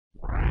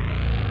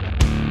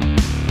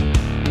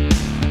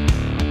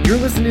You're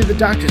listening to The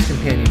Doctor's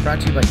Companion,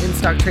 brought to you by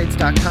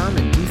InStockTrades.com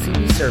and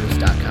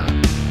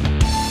DCBService.com.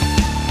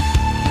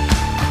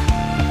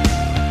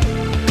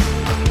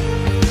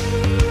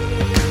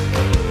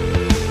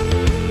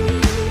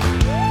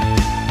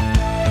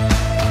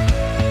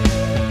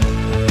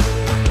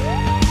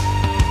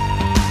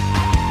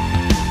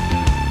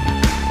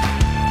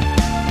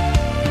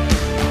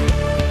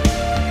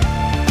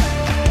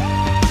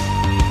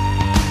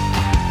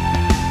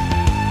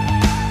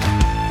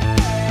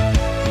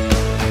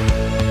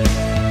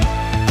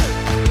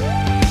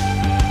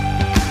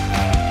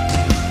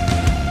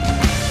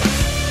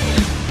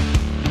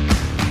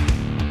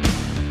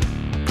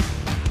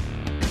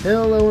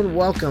 Hello and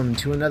welcome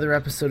to another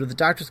episode of The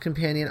Doctor's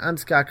Companion. I'm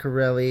Scott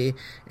Corelli,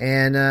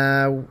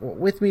 and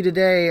with me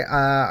today,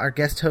 our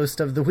guest host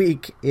of the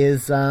week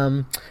is he's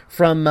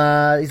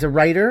a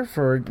writer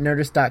for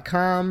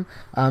Nerdist.com,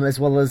 as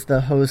well as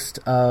the host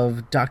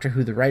of Doctor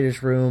Who The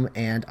Writer's Room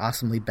and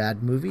Awesomely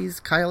Bad Movies,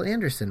 Kyle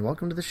Anderson.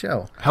 Welcome to the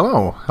show.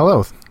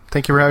 Hello.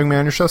 Thank you for having me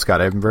on your show,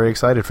 Scott. I'm very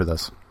excited for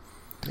this.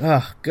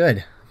 Oh,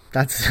 good.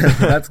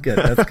 That's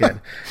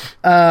good.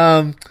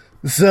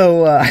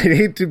 So I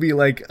hate to be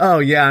like, oh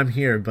yeah, I'm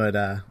here, but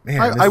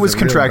man, I was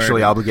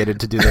contractually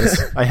obligated to do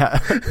this. I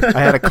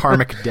had a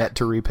karmic debt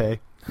to repay.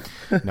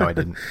 No, I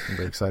didn't. I'm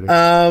very excited.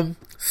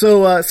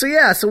 So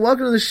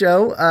welcome to the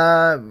show.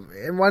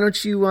 And why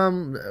don't you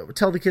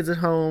tell the kids at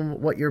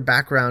home what your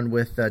background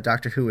with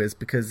Doctor Who is,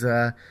 because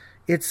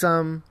it's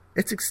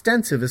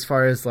extensive as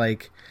far as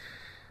like.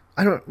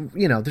 I don't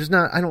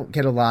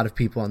get a lot of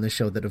people on this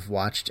show that have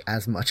watched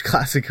as much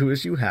Classic Who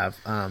as you have,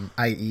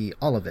 i.e.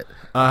 all of it.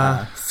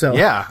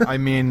 Yeah, I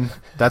mean,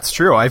 that's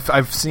true.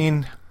 I've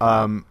seen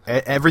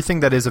everything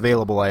that is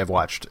available I have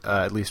watched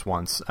at least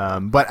once.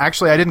 But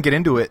actually I didn't get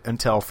into it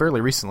until fairly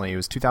recently. It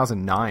was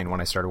 2009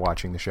 when I started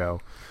watching the show.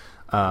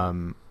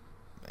 And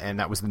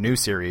that was the new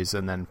series,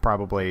 and then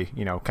probably,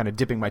 kind of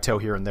dipping my toe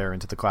here and there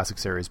into the classic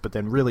series. But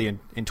then really in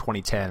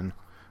 2010,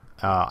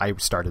 I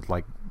started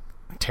like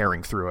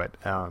tearing through it.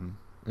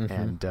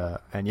 And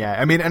yeah,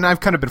 I mean, and I've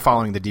kind of been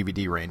following the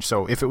DVD range.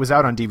 So if it was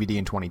out on DVD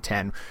in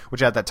 2010,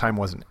 which at that time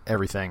wasn't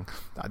everything,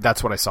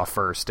 that's what I saw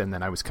first. And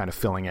then I was kind of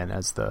filling in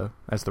as the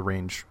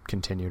range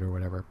continued or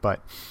whatever.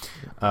 But,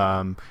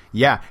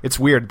 yeah, it's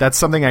weird. That's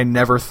something I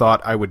never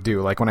thought I would do.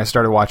 Like when I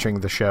started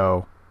watching the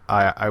show,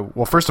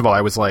 well, first of all,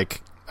 I was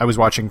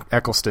watching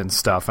Eccleston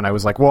stuff, and I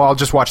was like, well, I'll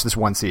just watch this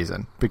one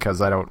season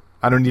because I don't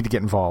need to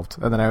get involved.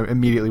 And then I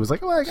immediately was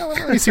like, well,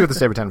 let me see what the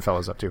Saber Tendon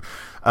fellow's up to.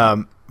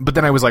 But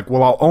then I was like,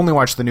 well, I'll only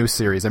watch the new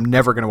series. I'm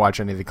never going to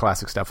watch any of the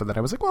classic stuff. And then I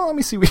was like, well, let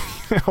me see.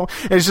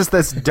 It's just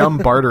this dumb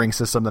bartering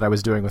system that I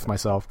was doing with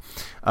myself.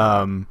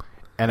 And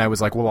I was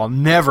like, well, I'll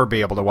never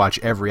be able to watch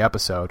every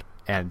episode.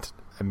 And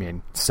I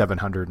mean,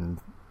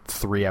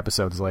 703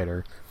 episodes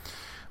later.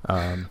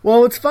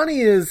 Well, what's funny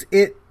is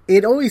it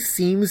always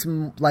seems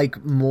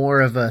like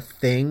more of a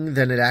thing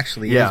than it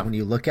actually is when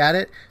you look at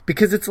it.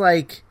 Because it's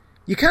like,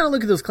 you kind of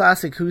look at those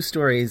Classic Who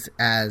stories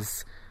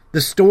as the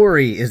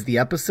story is the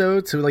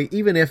episode. So like,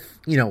 even if,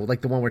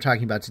 like the one we're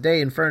talking about today,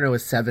 Inferno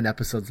is 7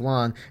 episodes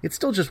long, it's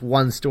still just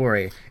one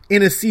story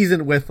in a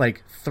season with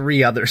like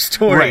 3 other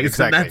stories. Right,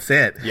 exactly. And that's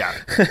it. Yeah.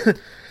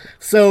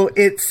 So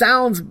it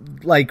sounds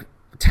like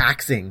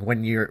taxing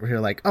when you're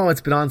like, oh,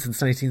 it's been on since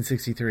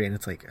 1963. And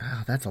it's like,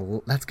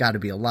 oh, that's gotta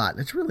be a lot. And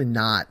it's really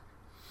not.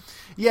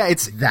 Yeah.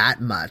 It's that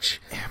much.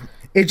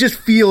 It just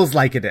feels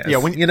like it is. Yeah.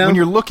 When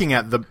you're looking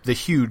at the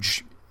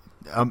huge,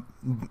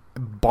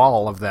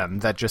 ball of them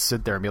that just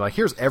sit there and be like,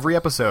 here's every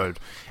episode,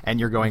 and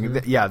you're going,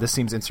 yeah, this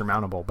seems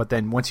insurmountable. But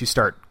then once you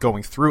start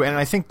going through, and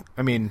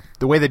I mean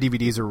the way the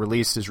DVDs are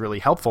released is really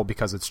helpful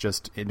because it's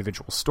just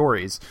individual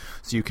stories,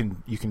 so you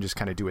can just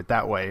kind of do it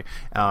that way.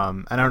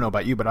 And I don't know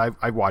about you, but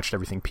I watched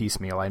everything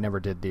piecemeal. I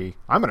never did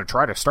I'm going to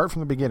try to start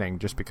from the beginning,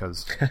 just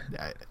because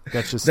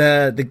that's just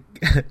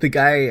the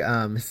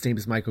guy. His name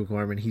is Michael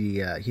Gorman. He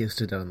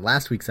hosted on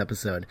last week's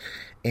episode,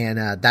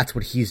 and that's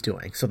what he's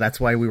doing. So that's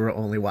why we were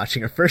only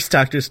watching our first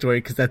Doctor story,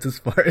 because that's as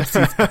far as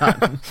he's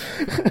gotten.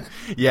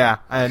 Yeah,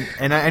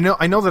 and I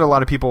know that a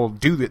lot of people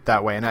do it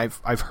that way, and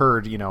I've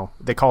heard,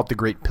 they call it the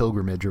Great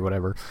Pilgrimage or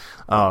whatever,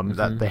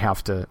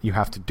 that you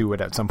have to do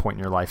it at some point in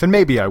your life, and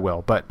maybe I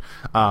will, but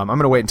I'm going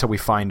to wait until we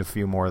find a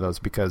few more of those,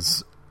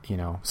 because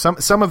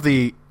some of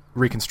the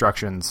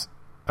reconstructions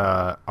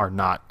are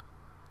not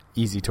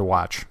easy to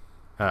watch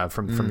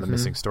from the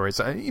missing stories.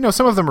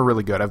 Some of them are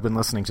really good. I've been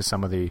listening to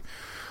some of the.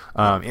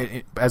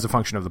 As a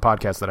function of the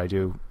podcast that I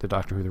do, the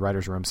Doctor Who The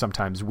Writer's Room,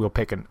 sometimes we'll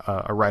pick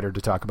a writer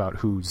to talk about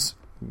whose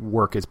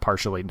work is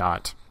partially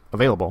not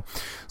available.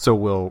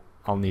 So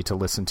I'll need to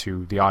listen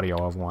to the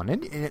audio of one.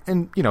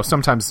 And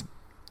sometimes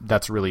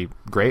that's really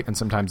great, and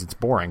sometimes it's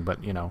boring. But,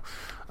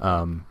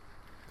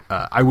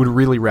 I would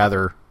really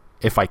rather,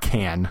 if I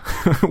can,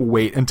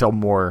 wait until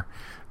more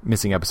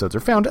missing episodes are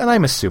found. And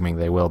I'm assuming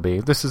they will be.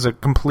 This is I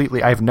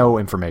have no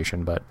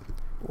information, but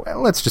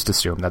let's just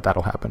assume that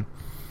that'll happen.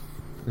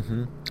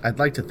 Mm-hmm. I'd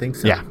like to think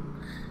so. Yeah.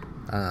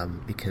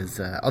 Because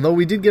although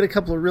we did get a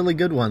couple of really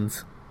good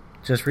ones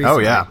just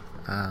recently. Oh,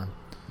 yeah.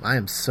 I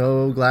am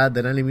so glad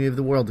that Enemy of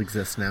the World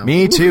exists now.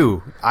 Me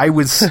too.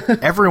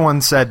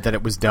 Everyone said that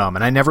it was dumb,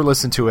 and I never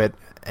listened to it.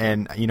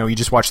 And you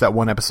just watch that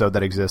one episode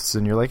that exists,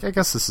 and you're like, I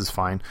guess this is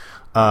fine.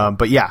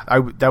 But yeah, I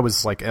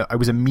was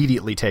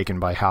immediately taken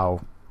by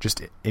how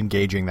just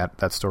engaging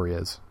that story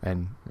is,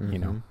 and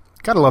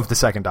gotta love the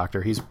second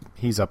Doctor.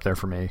 He's up there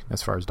for me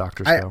as far as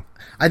Doctors go.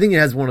 I think it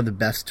has one of the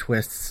best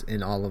twists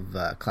in all of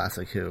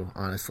classic Who.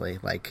 Honestly,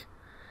 like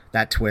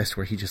that twist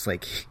where he just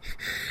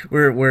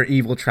where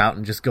Evil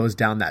Troughton just goes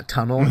down that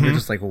tunnel, and you're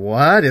just like,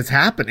 what is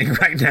happening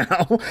right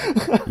now?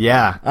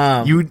 Yeah,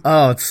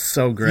 it's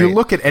so great. You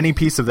look at any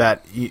piece of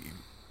that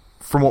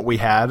from what we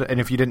had, and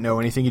if you didn't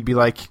know anything, you'd be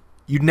like,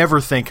 you'd never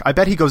think, I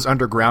bet he goes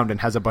underground and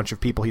has a bunch of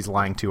people he's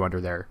lying to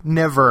under there.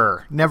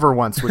 Never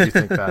once would you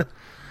think that.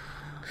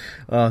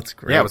 Oh, it's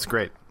great. Yeah, it was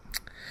great.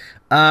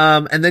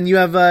 And then you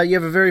have a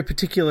very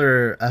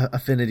particular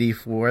affinity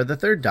for the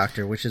Third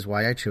Doctor, which is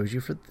why I chose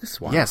you for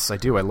this one. Yes, I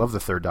do. I love the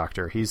Third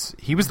Doctor.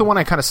 He was the one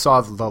I kind of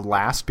saw the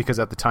last, because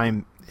at the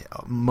time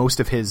most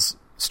of his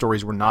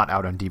stories were not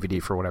out on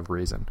DVD for whatever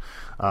reason.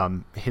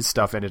 His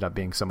stuff ended up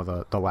being some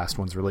of the last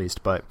ones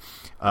released, but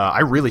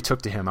I really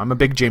took to him. I'm a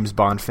big James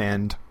Bond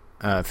fan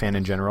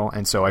in general,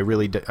 and so I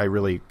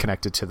really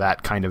connected to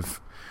that kind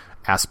of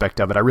aspect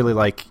of it.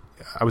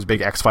 I was a big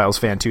X-Files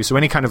fan too, so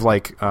any kind of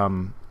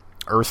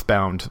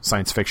Earthbound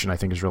science fiction I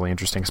think is really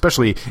interesting,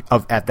 especially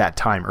at that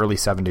time, early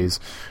 70s.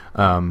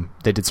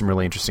 They did some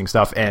really interesting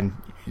stuff, and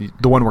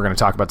the one we're going to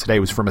talk about today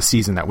was from a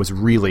season that was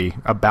really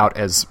about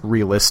as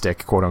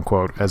realistic, quote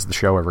unquote, as the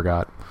show ever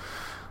got.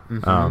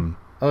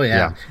 Oh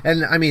yeah.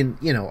 And I mean,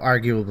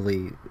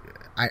 arguably,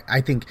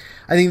 I think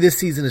this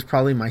season is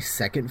probably my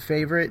second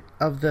favorite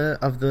of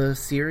the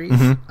series,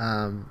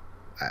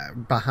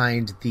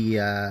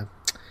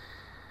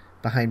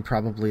 behind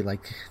probably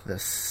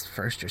the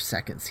first or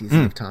second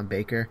season of Tom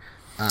Baker,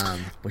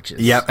 which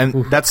is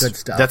that's good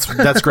stuff.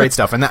 That's great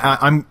stuff. And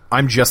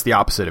I'm just the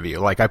opposite of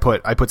you. I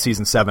put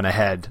season 7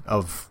 ahead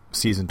of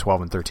season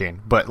 12 and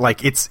 13, but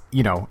it's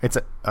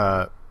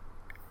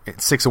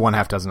 6 of one,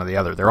 half dozen of the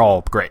other. They're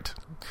all great.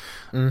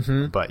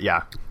 But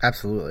yeah,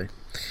 absolutely.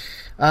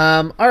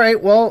 All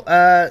right.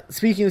 Well,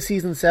 speaking of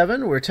season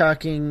 7, we're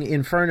talking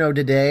Inferno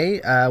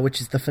today,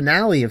 which is the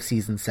finale of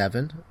season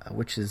 7,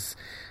 which is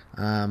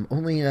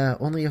only a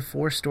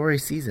 4-story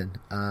season,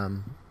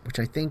 which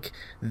I think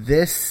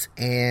this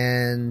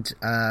and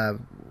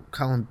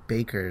Colin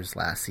Baker's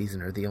last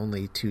season are the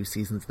only 2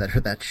 seasons that are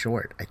that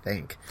short, I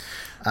think.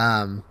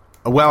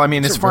 Well, I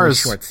mean, as far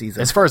as episodes,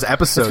 as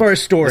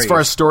far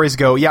as stories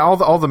go, yeah,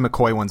 all the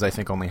McCoy ones I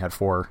think only had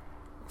four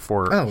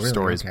really?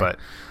 stories, Okay.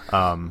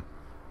 but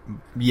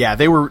yeah,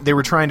 they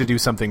were trying to do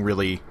something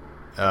really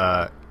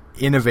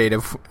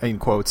innovative in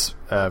quotes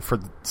for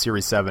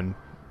series 7.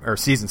 Or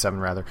season 7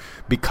 rather,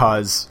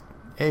 because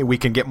hey, we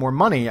can get more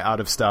money out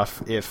of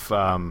stuff if we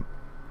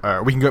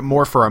can get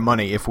more for our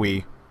money if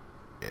we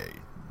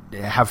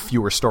have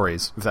fewer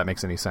stories, if that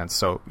makes any sense.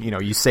 So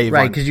you save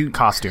on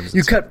costumes,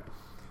 you cut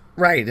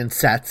and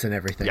sets and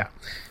everything. Yeah,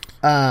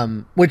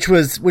 which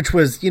was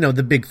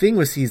the big thing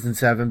with season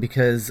 7,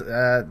 because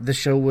the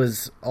show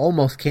was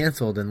almost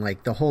canceled, and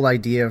the whole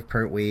idea of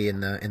Pertwee in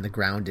the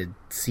grounded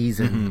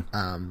season,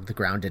 the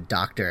grounded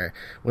Doctor,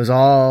 was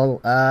all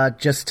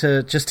just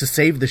to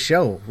save the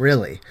show,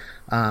 really.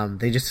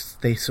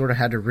 They sort of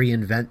had to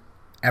reinvent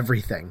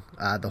everything,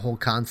 the whole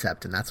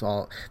concept, and that's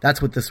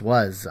what this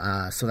was.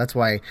 So that's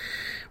why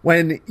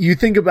when you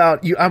think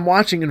about I'm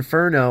watching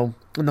Inferno,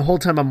 and the whole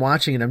time I'm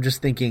watching it, I'm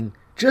just thinking,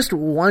 just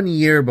 1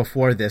 year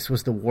before this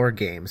was the War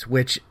Games,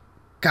 which,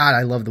 God,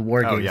 I love the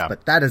War Games,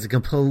 but that is a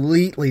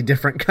completely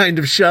different kind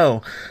of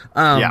show.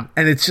 And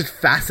it's just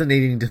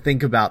fascinating to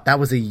think about. That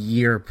was a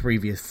year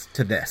previous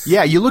to this.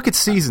 Yeah, you look at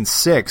season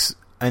 6,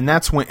 and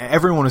that's when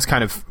everyone was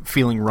kind of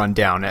feeling run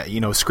down.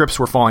 Scripts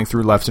were falling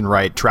through left and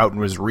right. Troughton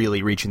was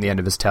really reaching the end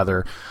of his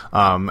tether.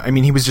 I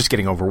mean, he was just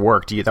getting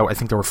overworked. I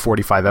think there were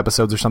 45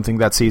 episodes or something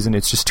that season.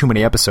 It's just too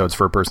many episodes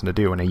for a person to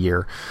do in a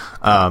year.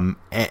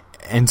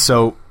 And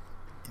so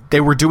they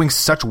were doing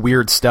such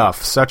weird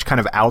stuff, such kind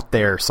of out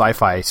there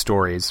sci-fi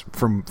stories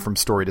from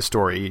story to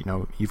story.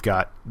 You've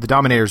got The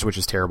Dominators, which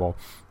is terrible.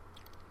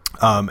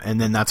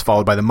 And then that's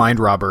followed by The Mind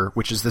Robber,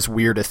 which is this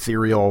weird,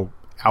 ethereal,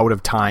 out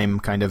of time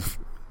kind of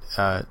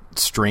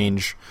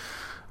strange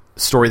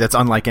story that's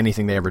unlike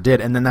anything they ever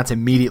did. And then that's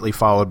immediately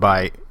followed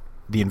by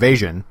The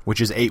Invasion,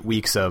 which is 8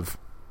 weeks of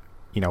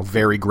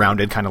very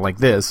grounded, kind of like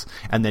this,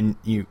 and then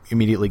you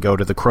immediately go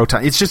to the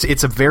Croton.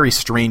 It's a very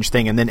strange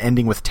thing, and then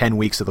ending with 10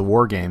 weeks of the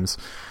War Games.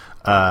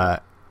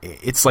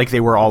 It's like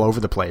they were all over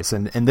the place,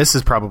 and this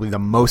is probably the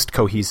most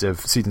cohesive,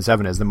 season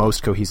 7 is the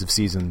most cohesive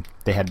season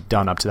they had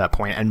done up to that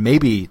point, and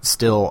maybe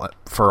still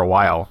for a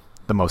while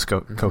the most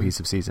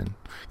cohesive season,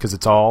 because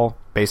it's all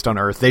based on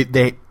Earth.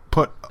 They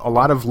put a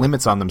lot of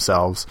limits on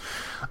themselves,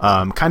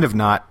 kind of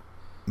not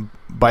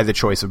by the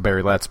choice of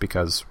Barry Letts,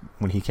 because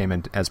when he came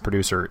in as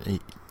producer,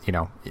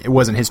 it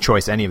wasn't his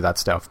choice, any of that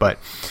stuff, but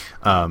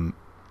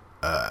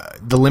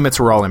the limits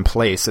were all in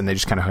place, and they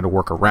just kind of had to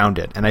work around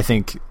it. And I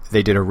think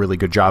they did a really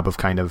good job of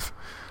kind of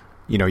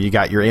you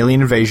got your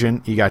alien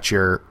invasion, you got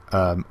your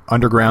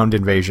underground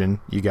invasion,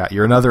 you got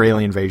your another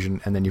alien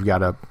invasion, and then you've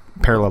got a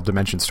parallel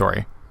dimension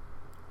story.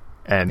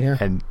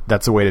 And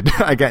that's a way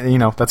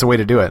to that's a way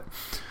to do it.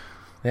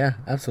 Yeah,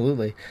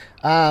 absolutely.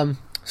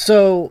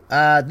 So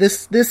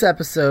this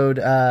episode,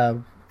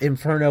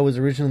 Inferno, was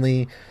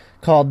originally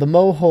called the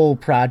Mohole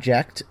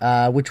Project,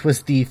 which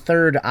was the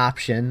third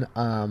option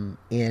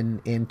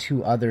in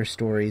two other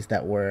stories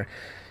that were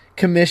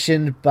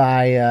commissioned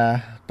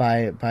by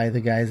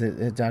the guys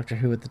at Doctor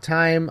Who at the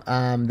time.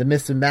 The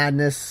Mists of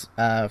Madness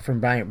from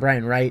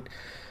Brian Wright,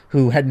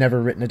 who had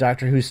never written a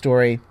Doctor Who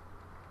story.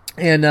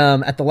 And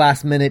at the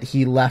last minute,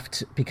 he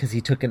left because he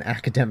took an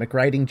academic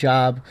writing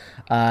job.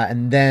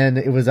 And then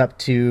it was up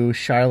to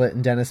Charlotte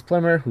and Dennis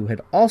Plimmer, who had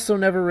also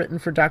never written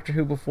for Doctor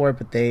Who before,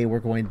 but they were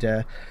going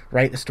to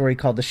write a story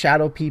called The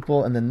Shadow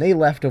People. And then they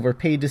left over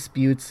pay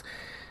disputes,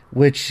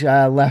 which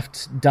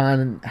left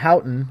Don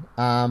Houghton,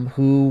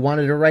 who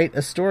wanted to write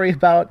a story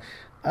about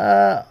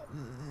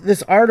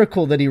this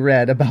article that he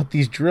read about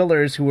these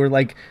drillers who were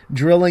like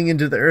drilling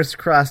into the Earth's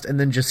crust and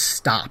then just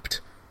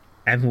stopped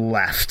and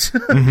left.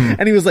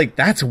 And he was like,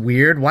 that's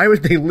weird. Why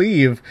would they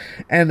leave?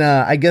 And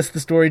I guess the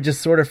story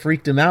just sort of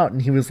freaked him out,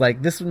 and he was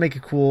like, this would make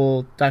a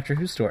cool Doctor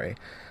Who story.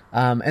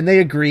 And they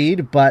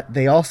agreed, but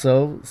they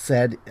also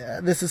said,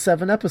 this is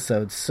 7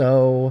 episodes,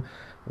 so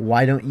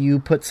why don't you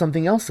put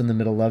something else in the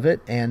middle of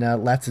it? And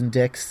Letts and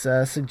Dix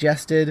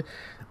suggested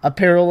a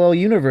parallel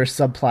universe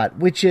subplot,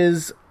 which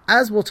is,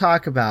 as we'll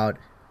talk about,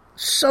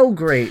 so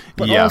great,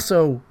 but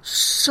also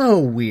so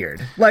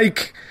weird.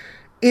 Like,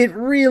 it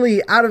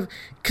really,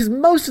 because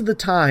most of the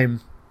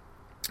time,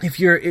 if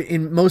you're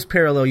in most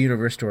parallel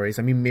universe stories,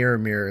 I mean, Mirror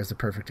Mirror is a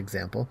perfect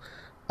example.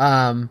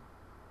 This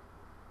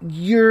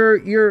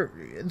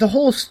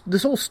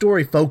whole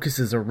story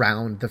focuses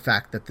around the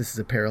fact that this is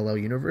a parallel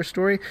universe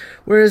story,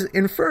 whereas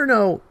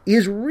Inferno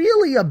is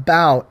really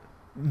about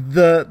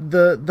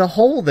the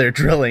hole they're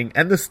drilling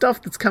and the stuff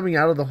that's coming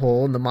out of the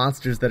hole and the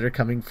monsters that are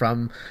coming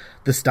from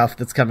the stuff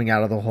that's coming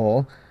out of the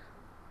hole.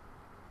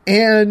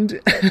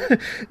 And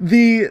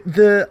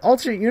the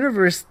alternate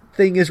universe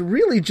thing is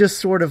really just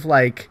sort of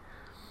like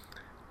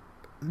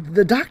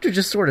the Doctor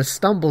just sort of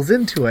stumbles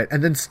into it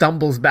and then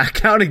stumbles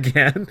back out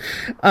again.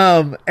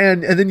 And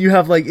then you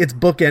have like it's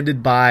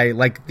bookended by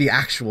like the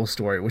actual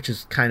story, which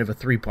is kind of a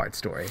 3-part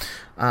story.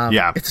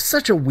 It's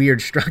such a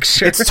weird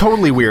structure. It's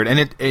totally weird, and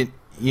it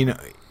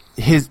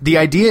the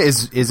idea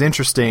is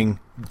interesting,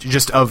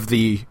 just of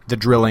the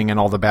drilling and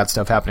all the bad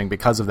stuff happening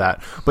because of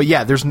that. But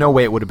yeah, there's no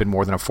way it would have been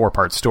more than a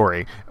 4-part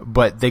story.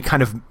 But they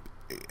kind of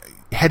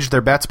hedged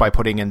their bets by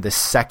putting in this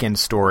second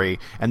story,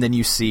 and then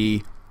you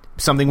see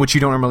something which you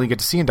don't normally get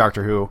to see in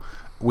Doctor Who,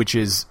 which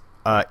is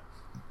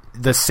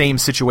the same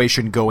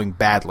situation going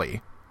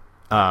badly.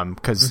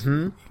 Because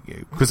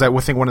I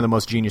would think one of the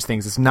most genius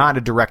things is not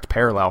a direct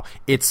parallel.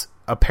 It's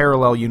a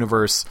parallel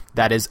universe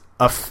that is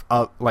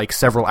like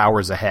several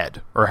hours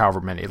ahead, or however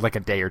many, like a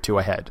day or two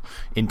ahead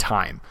in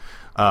time.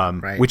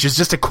 Right. Which is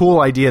just a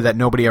cool idea that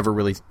nobody ever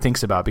really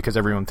thinks about because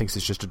everyone thinks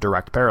it's just a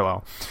direct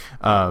parallel.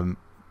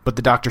 But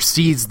the Doctor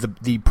sees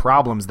the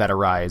problems that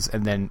arise,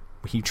 and then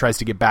he tries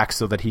to get back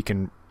so that he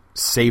can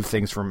save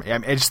things from.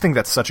 I just think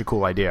that's such a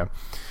cool idea.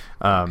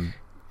 And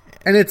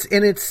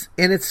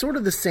it's sort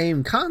of the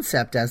same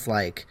concept as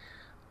like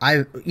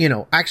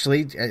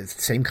actually it's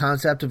the same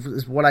concept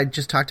as what I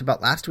just talked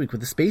about last week with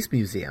the Space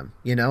Museum.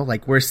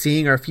 Like we're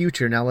seeing our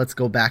future, now let's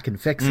go back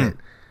and fix it.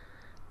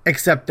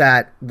 Except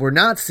that we're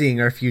not seeing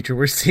our future,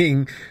 we're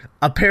seeing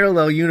a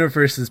parallel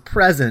universe's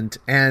present,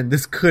 and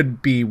this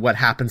could be what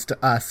happens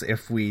to us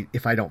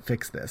if I don't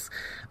fix this.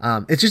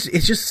 It's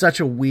just such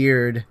a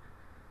weird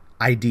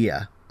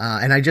idea.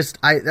 And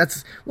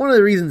that's one of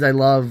the reasons I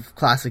love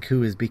Classic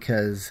Who, is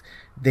because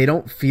they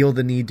don't feel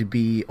the need to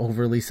be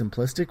overly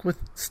simplistic with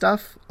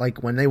stuff.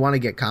 Like when they want to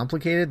get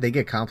complicated, they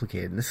get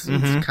complicated. And this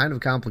is kind of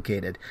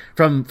complicated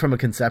from a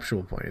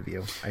conceptual point of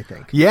view, I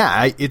think.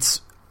 Yeah,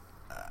 it's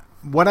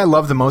what I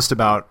love the most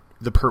about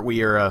the Pertwee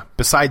era,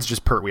 besides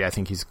just Pertwee, I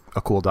think he's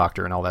a cool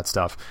Doctor and all that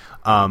stuff.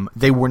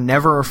 They were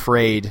never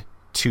afraid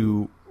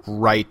to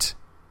write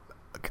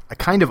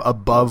kind of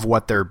above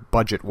what their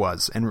budget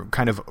was, and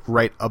kind of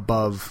right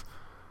above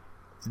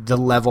the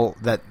level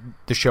that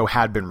the show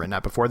had been written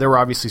at before. There were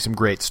obviously some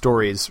great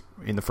stories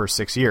in the first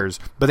 6 years,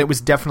 but it was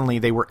definitely,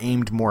 they were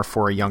aimed more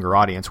for a younger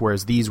audience,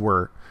 whereas these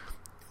were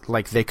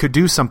like, they could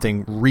do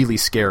something really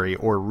scary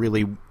or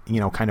really,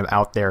 kind of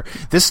out there.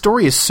 This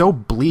story is so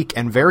bleak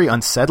and very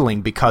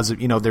unsettling because,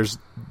 there's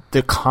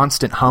the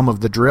constant hum of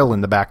the drill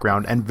in the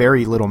background and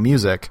very little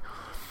music.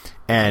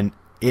 And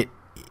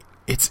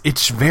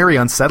it's very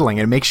unsettling,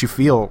 and it makes you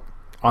feel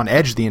on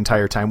edge the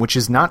entire time, which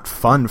is not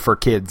fun for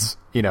kids,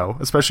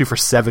 especially for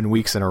 7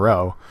 weeks in a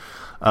row.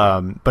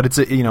 But it's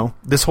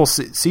this whole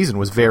season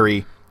was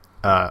very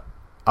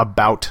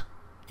about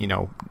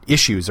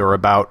issues, or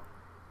about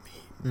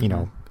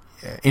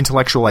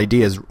intellectual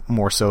ideas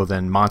more so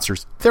than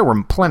monsters. There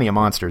were plenty of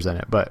monsters in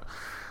it, but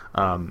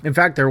In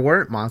fact, there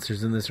weren't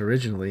monsters in this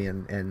originally,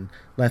 and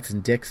Letts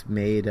and Dix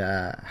made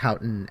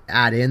Houghton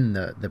add in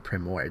the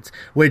Primords,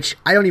 which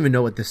I don't even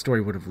know what this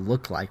story would have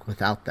looked like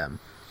without them,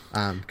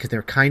 because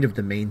they're kind of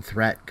the main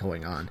threat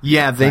going on.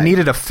 Yeah, they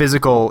needed a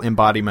physical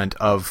embodiment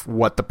of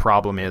what the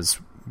problem is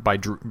by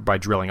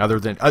drilling, other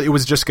than it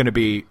was just going to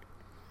be,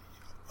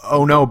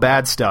 oh no,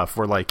 bad stuff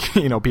where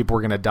people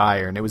were going to die,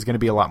 and it was going to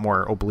be a lot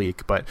more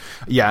oblique. But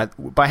yeah,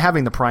 by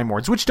having the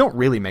Primords, which don't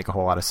really make a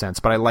whole lot of sense,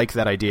 but I like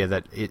that idea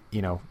that it,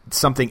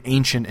 something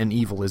ancient and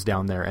evil is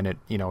down there, and it,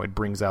 it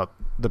brings out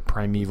the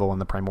primeval and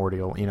the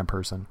primordial in a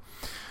person.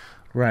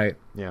 Right.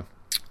 Yeah.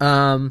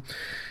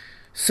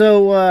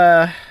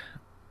 So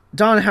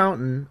Don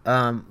Houghton,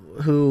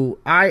 who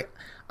I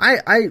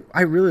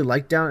really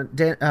like Don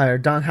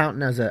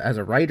Houghton as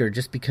a writer,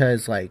 just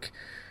because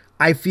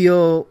I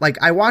feel like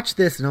I watch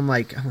this and I'm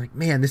like,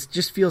 man, this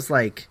just feels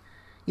like,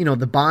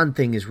 the Bond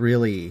thing is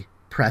really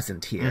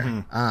present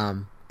here.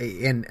 Mm-hmm.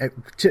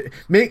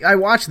 I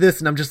watch this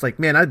and I'm just like,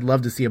 man, I'd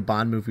love to see a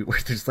Bond movie where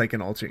there's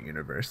an alternate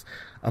universe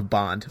of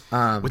Bond.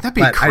 Would that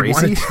be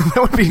crazy? That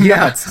would be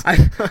nuts.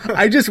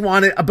 I just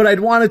want it, but I'd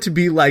want it to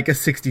be like a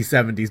 60s,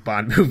 70s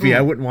Bond movie.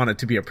 I wouldn't want it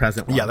to be a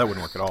present one. Yeah, that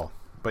wouldn't work at all.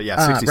 But yeah,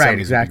 60s, 70s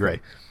exactly. would be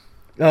great.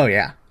 Oh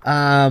yeah.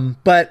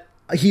 But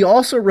he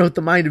also wrote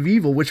The Mind of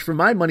Evil, which for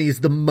my money is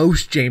the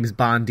most James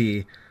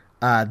Bondy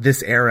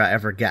this era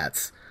ever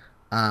gets.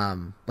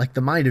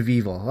 The Mind of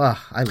Evil.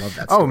 I love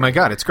that story. Oh my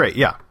God, it's great.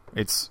 Yeah.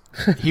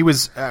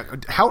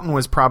 Houghton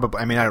was probably,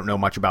 I don't know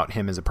much about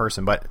him as a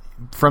person, but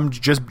from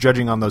just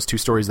judging on those two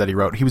stories that he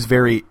wrote, he was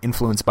very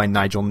influenced by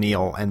Nigel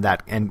Kneale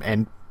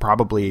and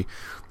probably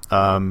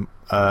Ian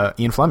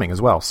Fleming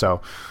as well.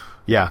 So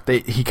yeah,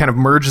 he kind of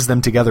merges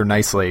them together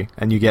nicely,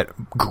 and you get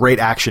great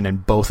action in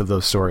both of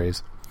those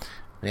stories.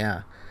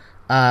 Yeah.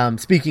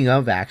 Speaking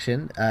of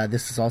action,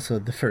 this is also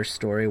the first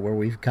story where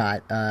we've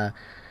got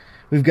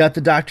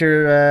the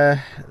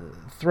Doctor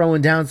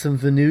throwing down some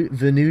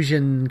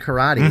Venusian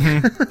karate.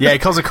 Mm-hmm. Yeah, he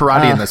calls it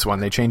karate in this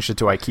one. They changed it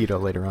to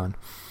Aikido later on.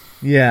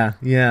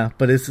 Yeah,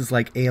 but this is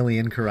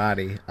alien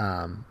karate.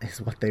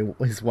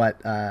 Is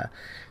what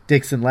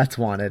Dix and Letts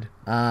wanted,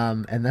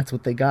 and that's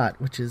what they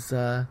got, which is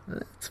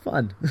it's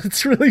fun.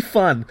 It's really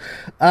fun.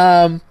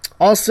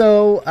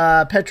 Also,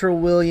 Petra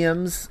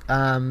Williams,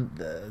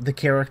 the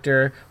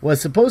character,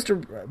 was supposed to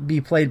be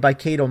played by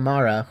Kate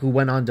O'Mara, who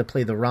went on to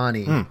play the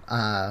Ronnie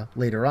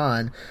later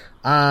on.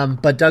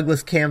 But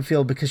Douglas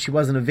Camfield, because she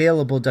wasn't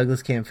available,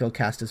 Douglas Camfield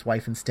cast his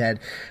wife instead,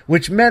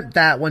 which meant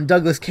that when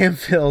Douglas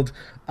Camfield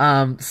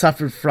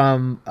suffered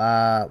from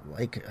a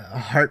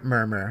heart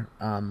murmur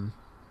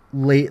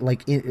late,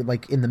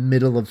 in the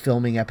middle of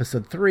filming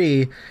episode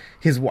 3,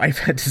 his wife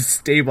had to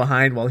stay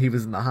behind while he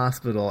was in the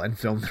hospital and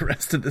film the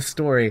rest of the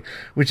story,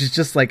 which is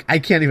just I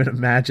can't even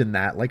imagine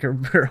that.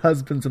 Her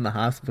husband's in the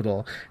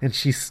hospital and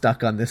she's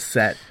stuck on this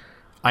set.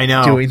 I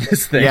know. Doing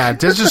this thing. Yeah,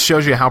 this just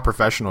shows you how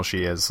professional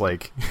she is.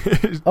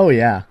 Oh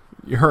yeah.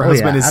 Her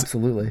husband is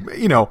absolutely.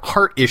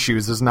 Heart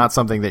issues is not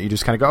something that you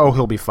just kind of go, oh,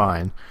 he'll be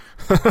fine.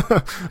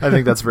 I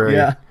think that's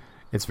very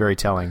it's very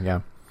telling,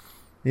 yeah.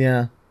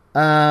 Yeah.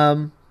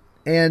 And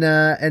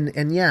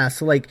yeah,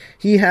 so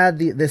he had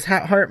this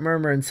heart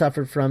murmur and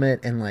suffered from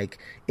it, and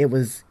it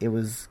was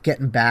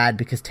getting bad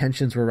because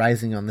tensions were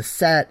rising on the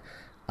set,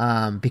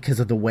 because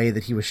of the way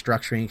that he was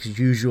structuring, because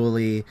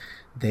usually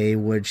they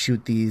would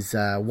shoot these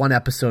one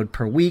episode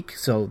per week,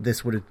 so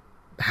this would have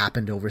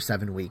happened over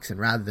 7 weeks, and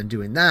rather than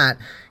doing that,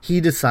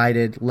 he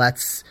decided,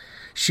 let's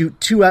shoot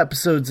 2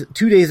 episodes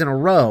 2 days in a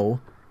row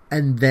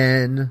and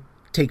then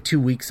take 2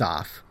 weeks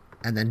off,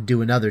 and then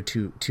do another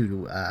two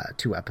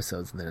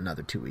episodes and then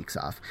another 2 weeks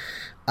off.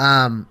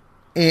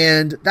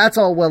 And that's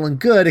all well and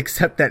good,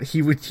 except that he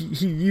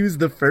used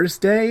the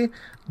first day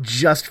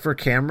just for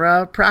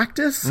camera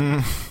practice.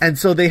 And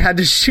so they had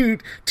to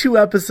shoot 2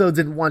 episodes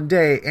in one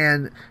day,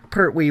 and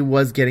Pertwee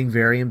was getting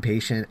very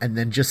impatient and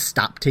then just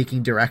stopped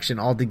taking direction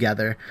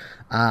altogether.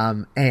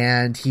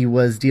 And he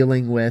was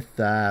dealing with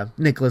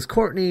Nicholas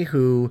Courtney,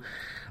 who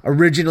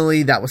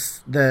originally, that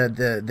was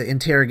the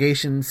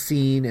interrogation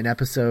scene in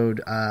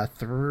episode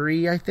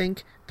 3, I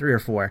think, 3 or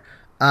 4.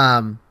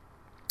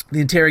 The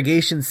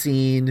interrogation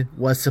scene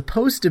was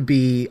supposed to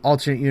be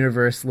alternate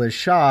universe Liz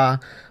Shaw,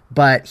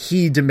 but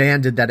he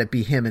demanded that it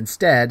be him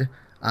instead,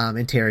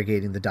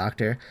 interrogating the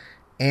Doctor.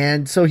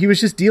 And so he was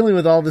just dealing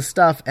with all this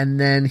stuff, and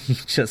then he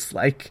just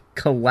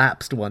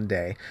collapsed one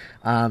day,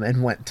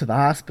 and went to the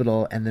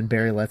hospital, and then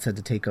Barry Letts had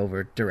to take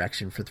over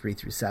direction for 3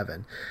 through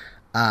 7,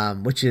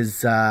 which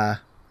is,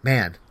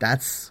 man,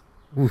 that's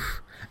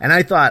oof. And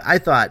I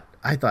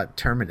thought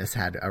Terminus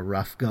had a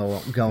rough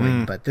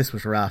going, but this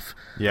was rough.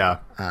 Yeah.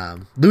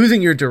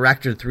 Losing your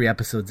director 3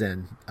 episodes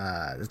in,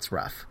 it's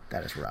rough.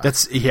 That is rough.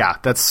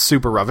 That's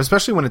super rough,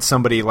 especially when it's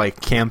somebody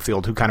like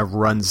Camfield who kind of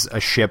runs a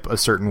ship a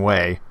certain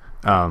way.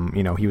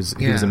 He was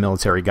a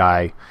military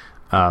guy,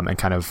 and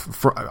kind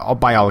of,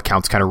 by all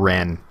accounts, kind of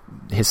ran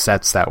his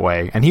sets that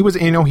way. And he was,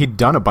 he'd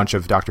done a bunch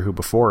of Doctor Who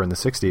before in the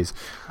 60s.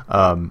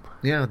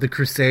 The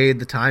Crusade,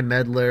 the Time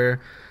Meddler,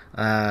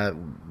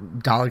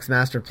 Dalek's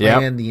Master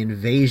Plan, The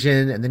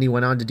Invasion, and then he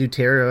went on to do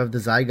Terror of the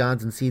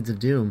Zygons and Seeds of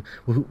Doom.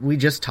 We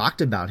just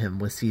talked about him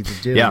with Seeds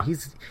of Doom. Yeah.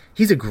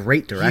 He's a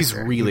great director. He's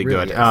really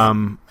good.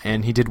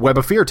 And he did Web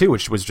of Fear too,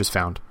 which was just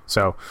found.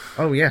 So.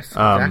 Oh yes,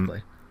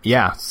 exactly.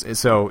 Yeah.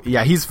 So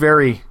yeah, he's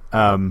very.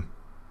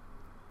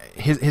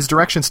 His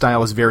direction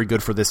style is very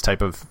good for this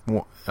type of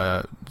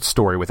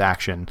story with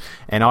action,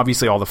 and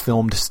obviously all the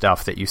filmed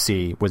stuff that you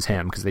see was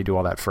him because they do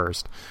all that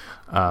first.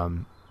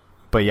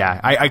 But yeah,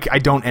 I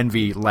don't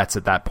envy Letts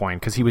at that point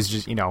because he was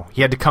just,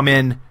 he had to come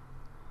in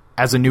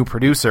as a new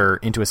producer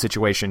into a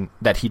situation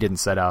that he didn't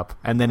set up,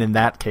 and then in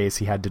that case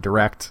he had to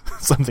direct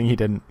something he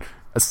didn't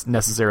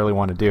necessarily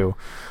want to do,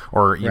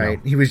 or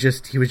he was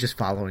just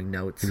following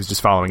notes. He was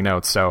just following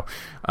notes. So.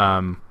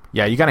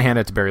 Yeah, you got to hand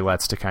it to Barry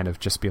Letts to kind of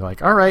just be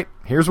like, all right,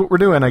 here's what we're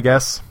doing, I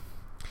guess.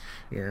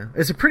 Yeah,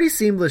 it's a pretty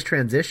seamless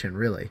transition,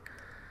 really.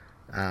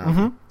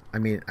 I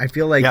mean, I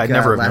feel like I'd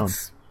never have known.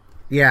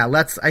 Yeah,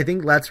 I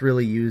think Letts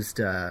really used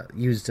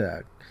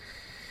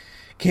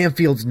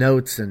Camfield's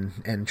notes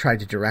and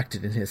tried to direct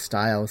it in his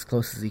style as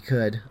close as he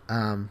could.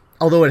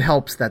 Although it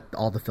helps that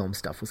all the film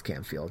stuff was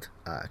Camfield,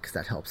 because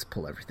that helps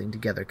pull everything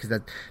together. Because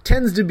that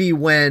tends to be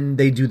when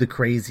they do the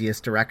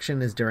craziest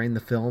direction, is during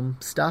the film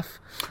stuff.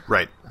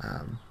 Right.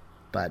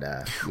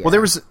 Yeah. Well,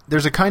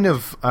 there's a kind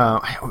of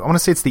I want to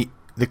say it's the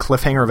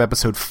cliffhanger of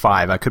episode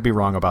 5. I could be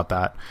wrong about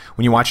that.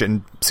 When you watch it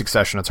in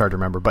succession, it's hard to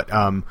remember. But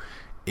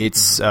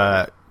it's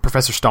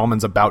Professor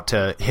Stallman's about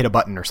to hit a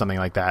button or something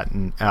like that,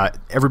 and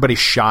everybody's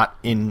shot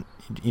in.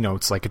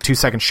 It's like a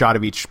 2-second shot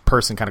of each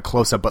person, kind of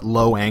close up but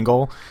low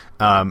angle,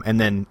 and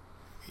then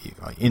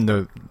in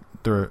the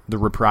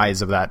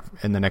reprise of that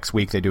in the next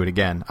week they do it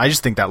again. I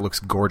just think that looks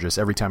gorgeous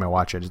every time I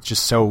watch it. It's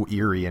just so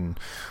eerie and.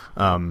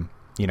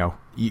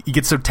 You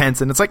get so tense,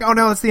 and it's like, oh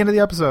no, it's the end of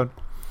the episode.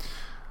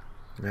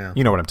 Yeah,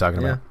 you know what I'm talking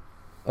about.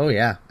 Oh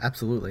yeah,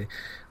 absolutely.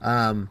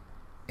 And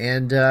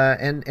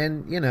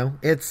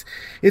it's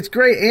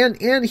great,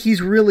 and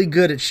he's really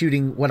good at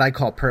shooting what I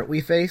call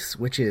Pertwee face,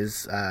 which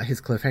is his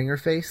cliffhanger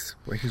face,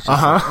 where he's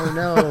just like, oh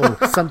no,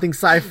 something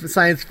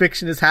science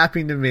fiction is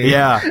happening to me.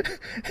 Yeah,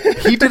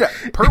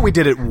 Pertwee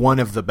did it one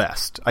of the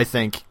best, I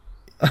think.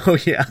 Oh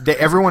yeah,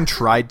 everyone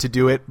tried to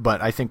do it,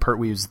 but I think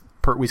Pertwee's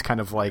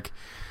kind of like.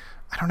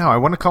 I don't know. I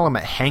want to call him a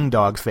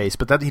hangdog face,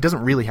 but he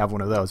doesn't really have one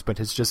of those. But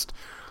his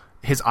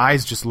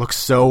eyes just look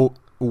so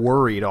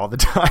worried all the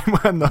time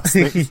on those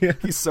things. Yeah.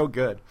 He's so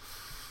good.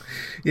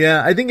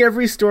 Yeah, I think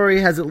every story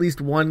has at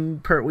least one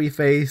Pertwee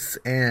face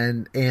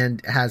and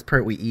has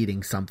Pertwee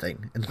eating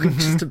something in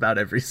just about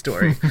every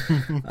story.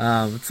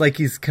 It's like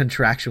he's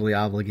contractually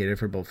obligated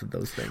for both of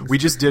those things. We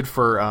just did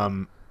for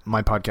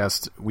my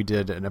podcast. We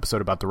did an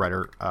episode about the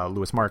writer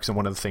Lewis Marks, and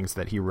one of the things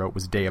that he wrote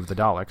was Day of the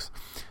Daleks.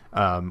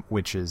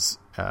 Which is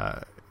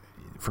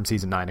from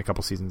season 9, a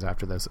couple seasons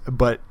after this.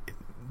 But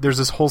there's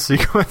this whole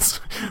sequence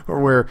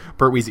where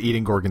Pertwee's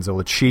eating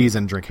gorgonzola cheese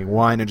and drinking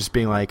wine and just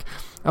being like,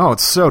 oh,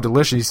 it's so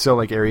delicious. He's so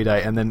like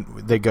erudite. And then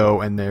they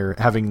go and they're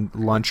having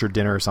lunch or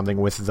dinner or something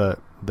with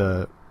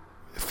the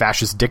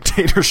fascist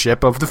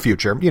dictatorship of the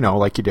future,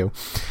 like you do.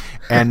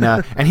 And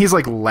and he's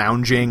like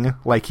lounging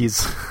like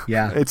he's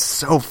it's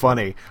so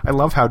funny. I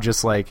love how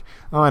just like,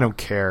 oh, I don't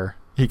care.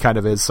 He kind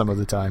of is some of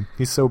the time.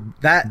 He's so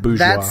bourgeois.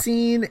 That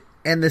scene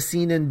and the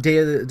scene in Day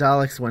of the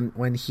Daleks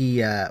when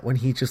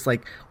he just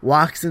like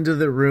walks into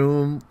the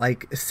room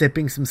like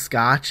sipping some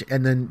scotch,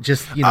 and then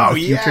just the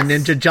future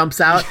ninja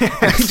jumps out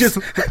and he just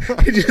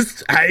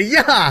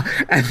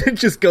and then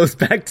just goes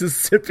back to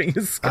sipping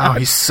his scotch. Oh,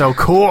 he's so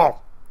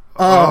cool.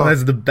 Oh,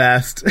 that's the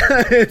best.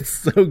 It's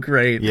so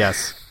great.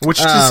 Yes. Which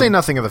to say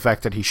nothing of the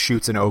fact that he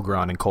shoots an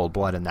Ogron in cold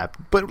blood in that,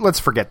 but let's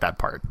forget that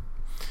part.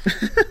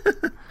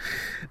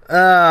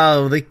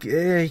 Oh,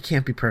 you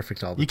can't be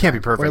perfect all the time. You can't be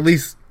perfect. Or at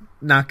least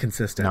not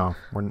consistent. No.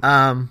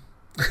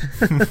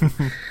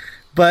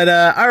 But,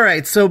 all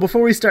right. So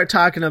before we start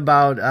talking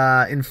about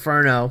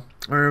Inferno,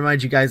 I want to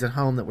remind you guys at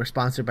home that we're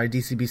sponsored by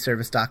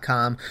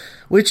DCBService.com,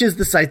 which is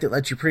the site that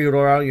lets you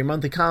pre-order all your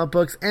monthly comic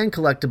books and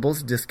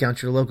collectibles.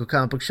 Discounts your local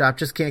comic book shop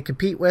just can't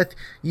compete with.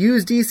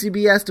 Use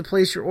DCBS to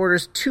place your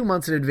orders 2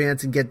 months in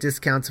advance and get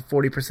discounts of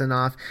 40%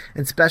 off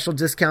and special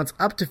discounts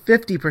up to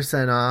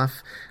 50%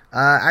 off.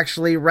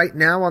 Actually, right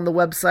now on the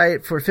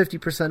website for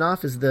 50%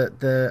 off is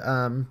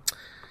the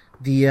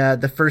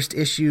first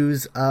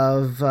issues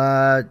of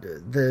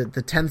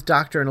the 10th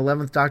Doctor and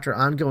 11th Doctor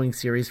ongoing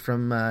series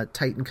from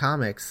Titan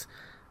Comics.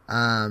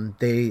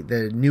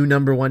 The new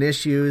 #1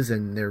 issues,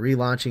 and they're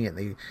relaunching it.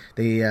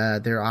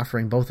 They're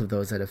offering both of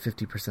those at a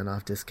 50%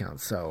 off discount.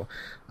 So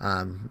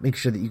make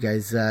sure that you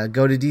guys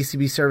go to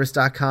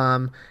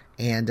DCBService.com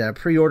and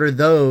pre-order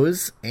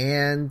those.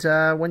 And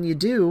when you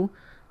do,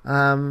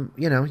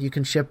 you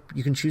can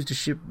choose to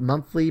ship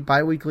monthly,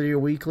 bi-weekly, or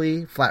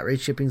weekly. Flat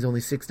rate shipping is only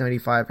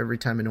 $6.95 every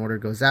time an order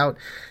goes out.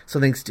 So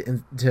thanks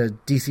to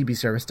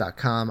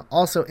DCBService.com.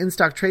 Also,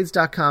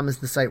 InStockTrades.com is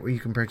the site where you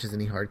can purchase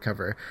any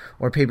hardcover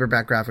or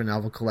paperback graphic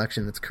novel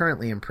collection that's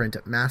currently in print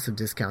at massive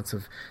discounts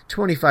of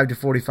 25 to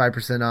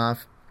 45%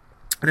 off.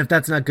 And if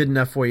that's not good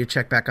enough for you,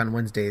 check back on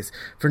Wednesdays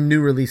for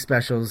new release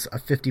specials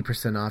of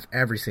 50% off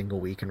every single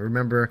week. And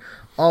remember,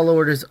 all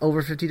orders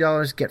over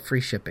 $50 get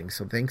free shipping.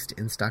 So thanks to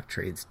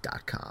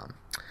InStockTrades.com.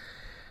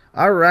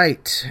 All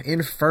right,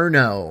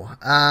 Inferno.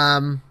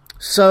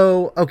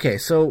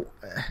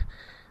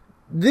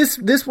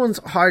 This one's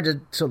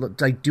hard to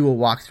like do a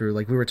walkthrough.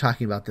 Like we were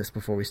talking about this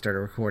before we started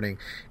recording.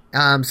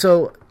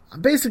 So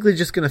I'm basically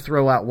just going to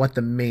throw out what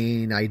the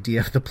main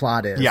idea of the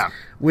plot is. Yeah.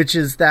 Which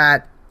is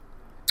that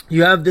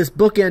you have this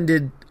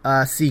bookended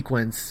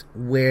sequence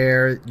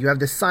where you have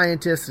this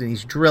scientist and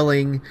he's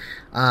drilling,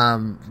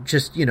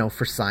 just,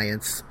 for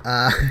science.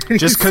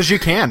 Just because you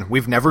can.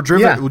 We've never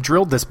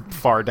drilled this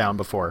far down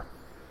before.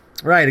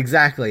 Right,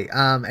 exactly.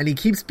 And he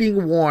keeps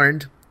being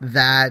warned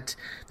that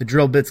the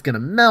drill bit's going to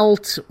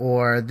melt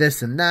or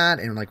this and that,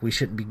 and like we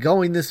shouldn't be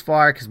going this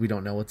far because we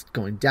don't know what's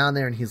going down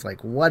there. And he's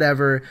like,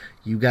 whatever,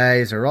 you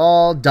guys are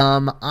all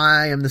dumb.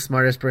 I am the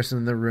smartest person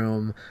in the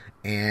room,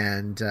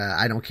 and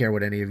I don't care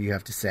what any of you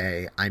have to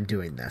say. I'm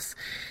doing this.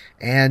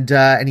 And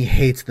he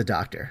hates the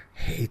doctor.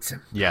 Hates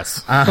him.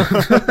 Yes.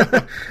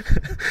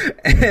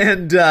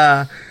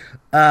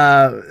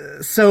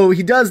 So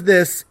he does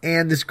this,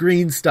 and this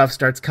green stuff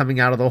starts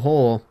coming out of the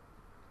hole.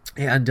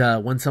 And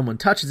when someone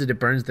touches it, it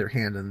burns their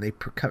hand, and they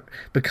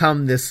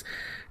become this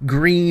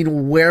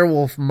green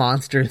werewolf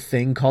monster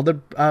thing called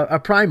a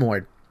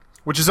Primord.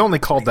 Which is only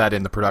called that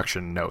in the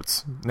production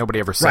notes. Nobody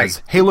ever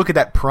says, hey, look at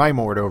that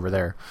Primord over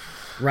there.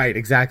 Right,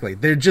 exactly.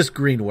 They're just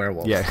green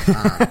werewolves.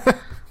 Yeah.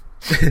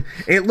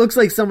 It looks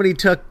like somebody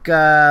took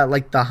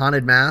like the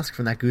haunted mask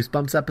from that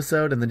Goosebumps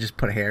episode and then just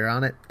put hair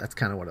on it. That's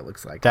kind of what it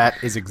looks like.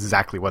 That is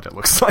exactly what it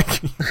looks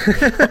like.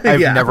 I've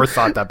never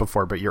thought that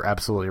before, but you're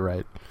absolutely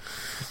right.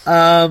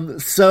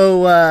 So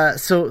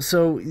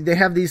they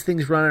have these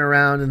things running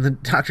around, and the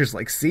doctor's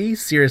like, see,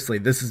 seriously,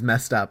 this is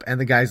messed up. And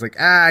the guy's like,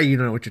 you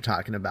don't know what you're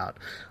talking about.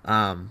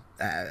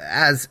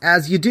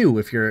 As you do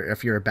if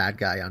you're a bad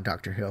guy on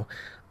Doctor Who.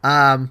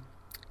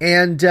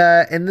 And then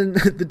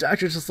the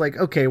doctor's just like,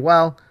 okay,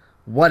 well,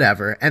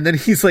 whatever. And then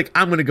he's like,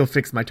 I'm going to go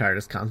fix my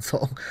TARDIS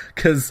console.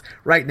 Cause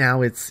right now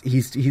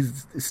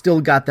he's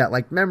still got that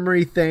like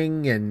memory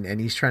thing, and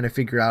he's trying to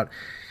figure out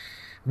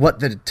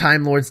what the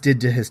Time Lords did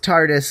to his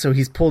TARDIS. So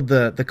he's pulled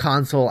the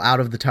console out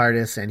of the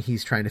TARDIS, and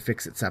he's trying to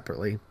fix it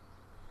separately.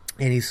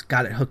 And he's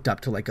got it hooked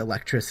up to like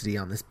electricity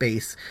on this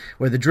base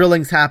where the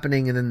drilling's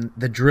happening, and then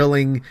the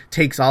drilling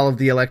takes all of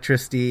the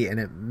electricity and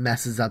it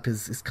messes up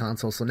his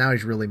console. So now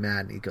he's really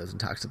mad, and he goes and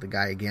talks to the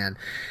guy again.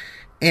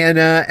 And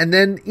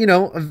then,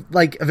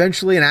 like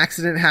eventually an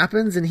accident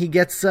happens, and he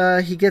gets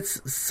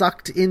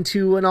sucked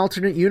into an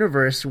alternate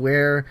universe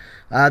where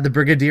the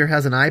Brigadier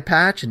has an eye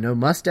patch and no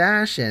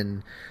mustache,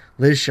 and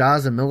Liz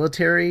Shaw's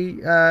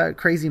a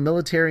crazy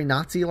military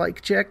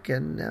Nazi-like chick,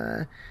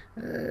 and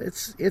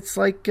it's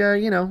like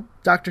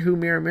Doctor Who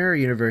Mirror Mirror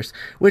universe.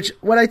 Which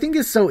what I think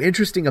is so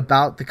interesting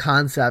about the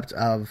concept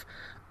of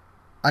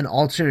an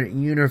alternate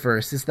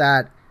universe is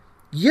that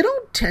you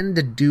don't tend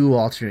to do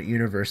alternate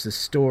universes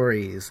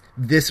stories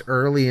this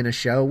early in a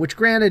show, which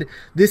granted,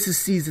 this is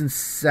season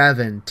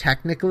 7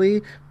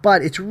 technically,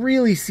 but it's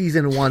really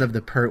season 1 of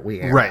the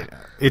Pertwee era. Right.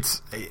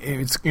 It's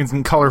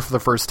in color for the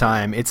first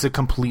time. It's a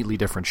completely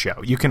different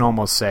show. You can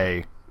almost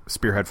say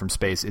Spearhead from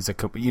Space is if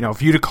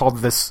you'd have called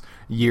this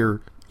year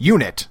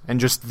Unit and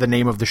just the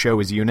name of the show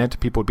is Unit,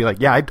 people would be like,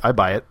 yeah, I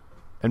buy it.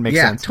 It makes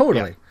sense.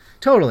 Totally.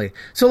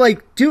 So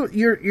like,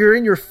 you're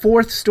in your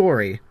 4th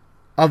story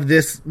of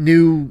this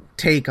new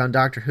take on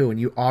Doctor Who, and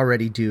you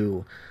already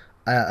do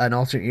an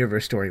alternate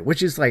universe story,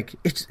 which is like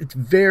it's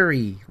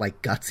very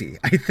like gutsy,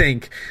 I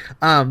think,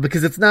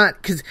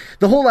 because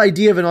the whole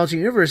idea of an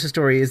alternate universe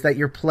story is that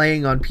you're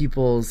playing on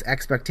people's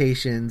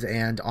expectations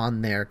and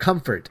on their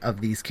comfort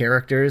of these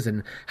characters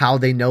and how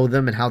they know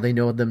them and how they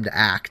know them to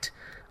act,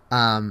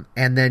 and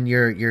then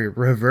you're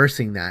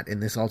reversing that in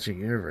this alternate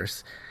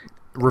universe,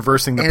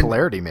 reversing the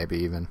polarity, maybe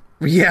even.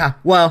 Yeah,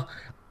 well.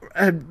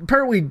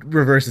 Pertwee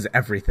reverses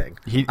everything.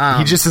 He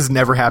just is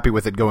never happy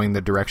with it going the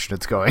direction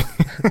it's going.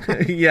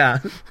 Yeah.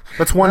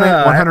 That's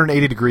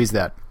 180 degrees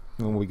that.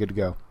 When we good to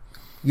go.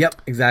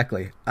 Yep,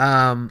 exactly.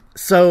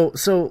 So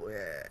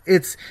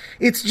it's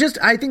just,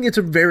 I think it's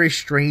a very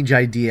strange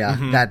idea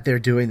that they're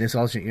doing this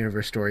alternate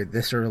universe story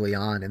this early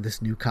on in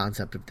this new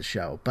concept of the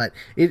show, but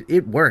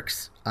it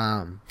works.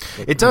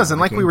 It does,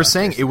 and like we were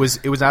saying, it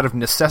was out of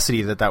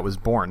necessity that was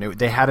born.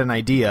 They had an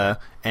idea,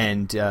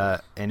 and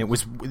it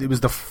was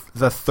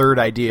the third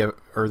idea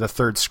or the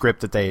third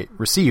script that they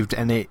received,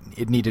 and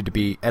it needed to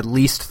be at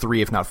least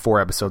 3, if not 4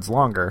 episodes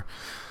longer,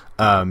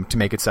 to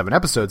make it 7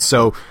 episodes.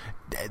 So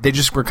they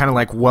just were kind of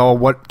like, well,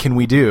 what can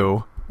we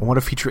do? What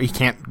if he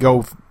can't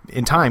go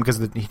in time because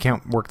he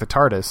can't work the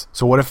TARDIS?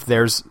 So what if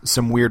there's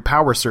some weird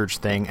power surge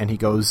thing and he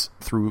goes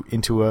through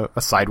into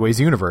a sideways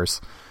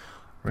universe?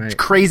 Right. It's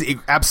crazy,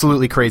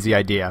 absolutely crazy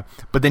idea.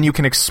 But then you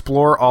can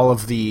explore all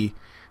of the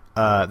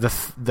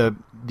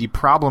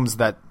problems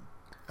that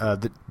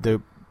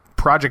the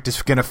project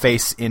is going to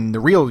face in the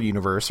real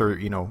universe, or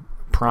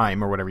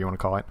Prime, or whatever you want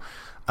to call it.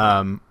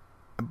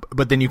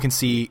 But then you can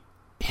see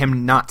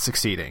him not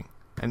succeeding.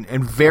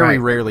 and very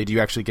rarely do you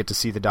actually get to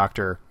see the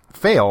Doctor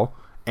fail,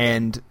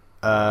 and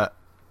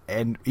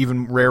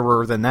even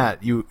rarer than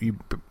that, you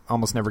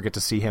almost never get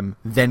to see him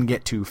then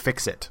get to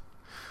fix it.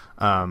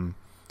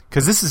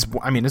 Because this is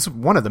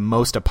one of the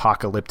most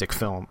apocalyptic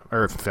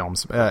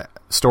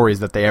stories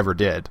that they ever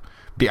did.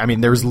 I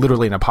mean, there was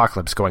literally an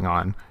apocalypse going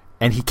on,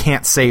 and he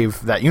can't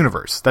save that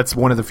universe. That's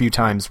one of the few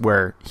times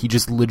where he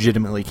just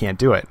legitimately can't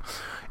do it,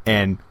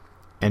 and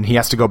he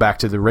has to go back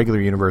to the regular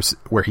universe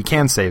where he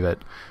can save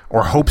it,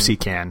 or hopes he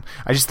can.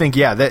 I just think,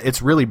 that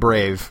it's really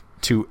brave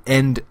to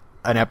end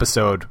an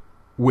episode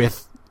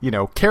with,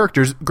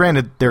 characters.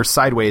 Granted, they're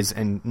sideways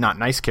and not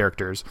nice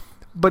characters,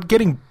 but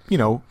getting,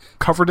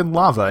 covered in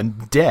lava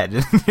and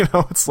dead.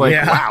 It's like,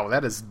 wow,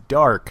 that is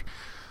dark.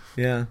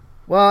 Yeah.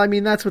 Well, I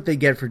mean, that's what they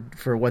get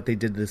for what they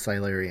did to the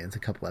Silurians a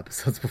couple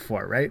episodes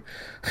before, right?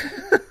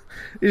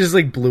 They just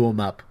blew them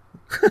up.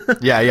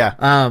 Yeah.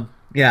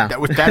 Yeah.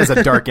 That is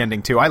a dark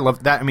ending too. I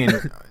love that. I mean,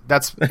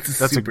 that's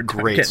a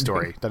great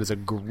story. That is a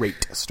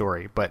great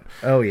story. But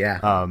oh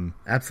yeah,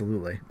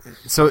 absolutely.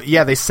 So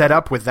yeah, they set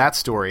up with that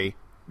story,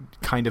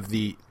 kind of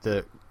the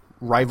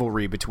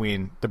rivalry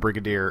between the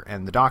Brigadier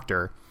and the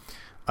Doctor.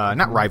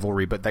 Not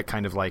rivalry, but that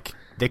kind of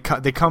they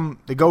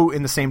go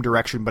in the same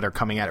direction, but are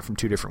coming at it from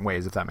two different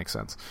ways, if that makes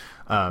sense.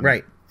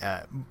 Right.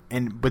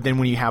 But then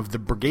when you have the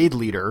brigade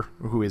leader,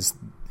 who is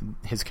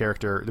his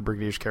character, the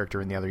Brigadier's character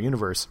in the other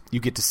universe, you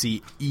get to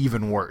see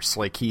even worse.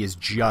 He is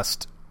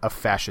just a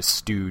fascist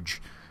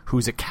stooge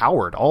who's a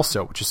coward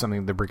also, which is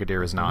something the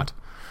Brigadier is not.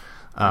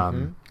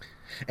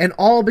 And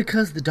all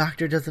because the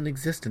Doctor doesn't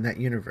exist in that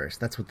universe.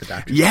 That's what the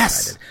Doctor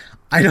decided.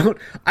 I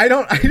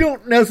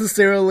don't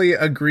necessarily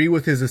agree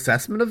with his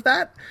assessment of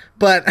that,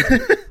 but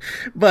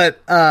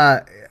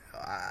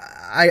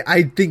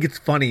I think it's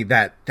funny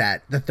that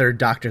the third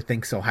Doctor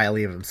thinks so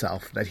highly of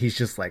himself that he's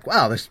just like,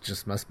 wow, this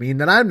just must mean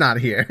that I'm not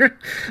here.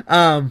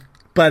 So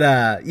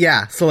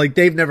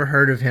they've never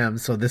heard of him,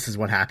 so this is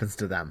what happens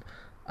to them.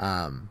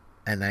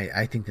 And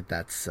I think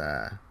that's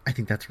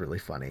really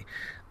funny.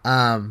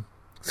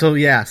 So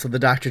the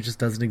Doctor just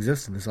doesn't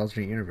exist in this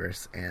alternate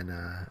universe, and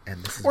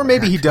this is, or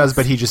maybe he does,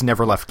 but he just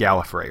never left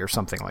Gallifrey or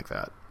something like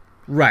that.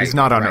 Right, he's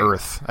not on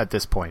Earth at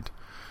this point.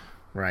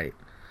 Right.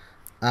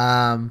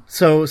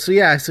 So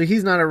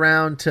he's not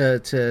around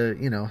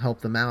to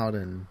help them out,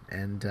 and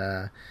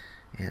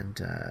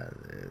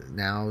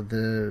now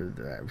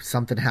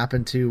something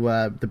happened to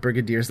the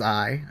Brigadier's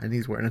eye, and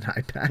he's wearing an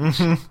eye patch.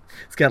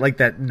 It's got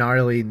that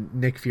gnarly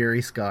Nick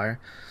Fury scar.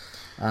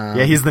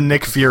 He's the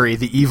Nick Fury,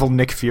 the evil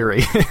Nick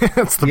Fury.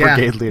 That's the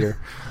brigade leader.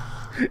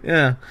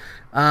 Yeah.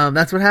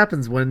 That's what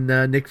happens when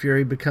Nick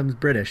Fury becomes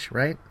British,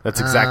 right?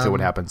 That's exactly what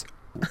happens.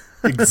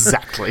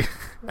 Exactly.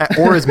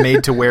 Or is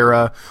made to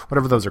wear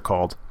whatever those are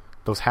called.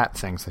 Those hat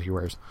things that he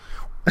wears.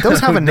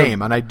 Those have a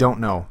name, and I don't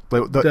know.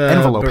 The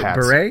envelope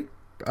hats. Beret?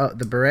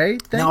 The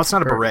beret thing? No, it's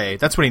not a beret.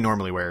 That's what he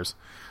normally wears.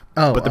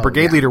 But the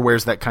brigade leader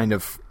wears that kind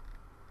of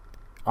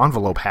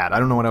envelope hat. I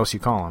don't know what else you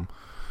call them.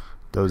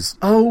 Those.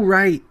 Oh,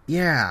 right.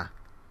 Yeah.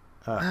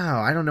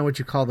 I don't know what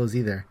you call those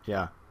either.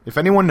 Yeah. If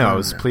anyone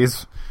knows,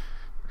 please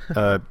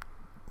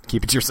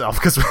keep it to yourself,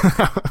 because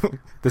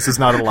this is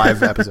not a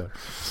live episode.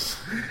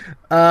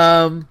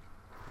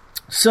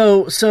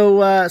 So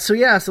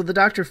the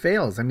Doctor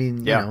fails. I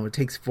mean, it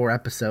takes 4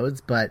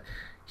 episodes, but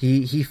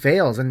he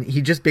fails, and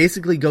he just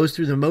basically goes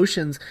through the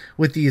motions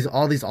with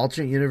all these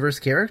alternate universe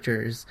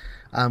characters,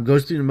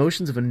 goes through the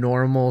motions of a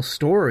normal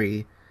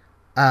story,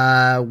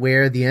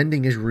 where the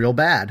ending is real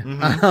bad.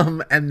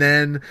 And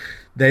then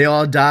they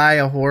all die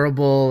a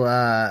horrible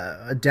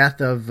death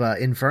of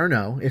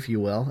Inferno, if you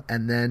will,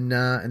 and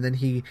then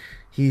he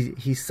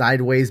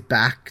sideways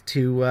back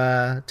to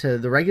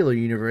the regular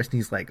universe, and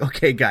he's like,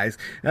 okay, guys,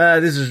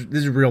 this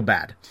is real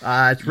bad.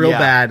 It's real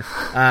bad.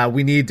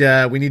 We need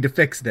to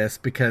fix this,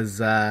 because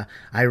I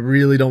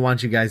really don't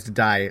want you guys to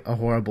die a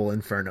horrible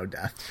Inferno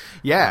death.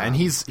 Yeah, and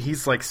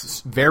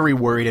he's very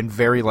worried and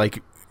very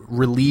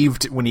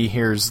relieved when he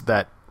hears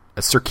that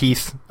Sir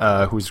Keith,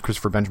 who's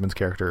Christopher Benjamin's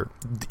character,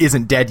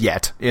 isn't dead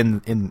yet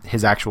in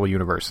his actual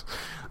universe.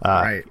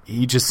 Right.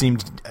 He just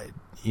seemed,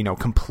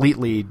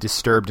 completely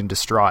disturbed and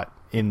distraught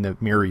in the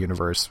mirror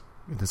universe.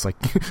 It's like,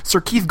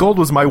 Sir Keith Gold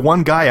was my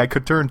one guy I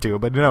could turn to,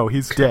 but no,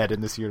 he's dead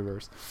in this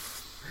universe.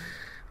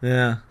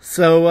 Yeah.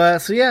 So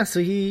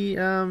he,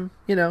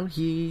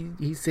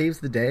 he saves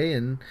the day,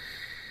 and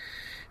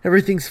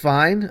everyth's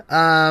fine.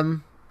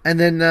 And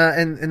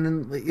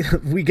then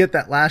we get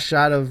that last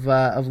shot of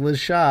Liz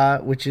Shaw,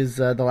 which is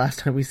the last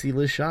time we see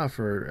Liz Shaw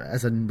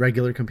as a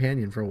regular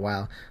companion for a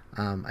while.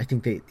 I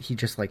think he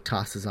just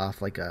tosses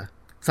off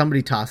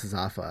somebody tosses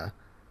off a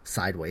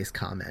sideways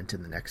comment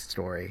in the next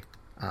story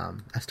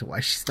as to why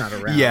she's not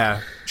around.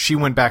 Yeah, she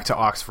went back to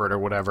Oxford or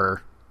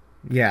whatever.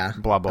 Yeah,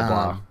 blah blah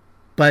blah.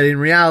 But in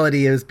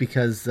reality, it was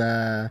because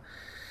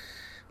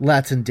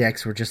Letts and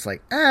Dix were just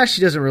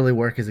she doesn't really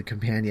work as a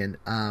companion,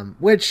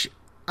 which.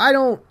 I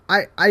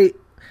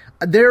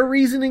their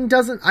reasoning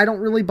I don't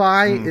really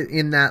buy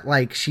in that,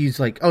 like, she's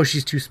like, oh,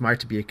 she's too smart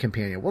to be a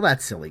companion. Well,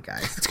 that's silly,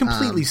 guys. It's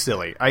completely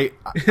silly. I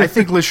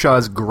think Liz Shaw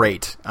is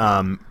great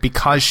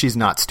because she's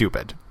not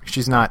stupid.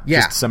 She's not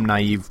just some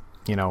naive,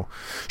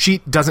 she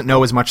doesn't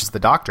know as much as the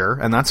Doctor,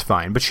 and that's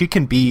fine, but she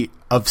can be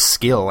of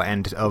skill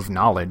and of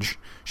knowledge.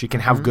 She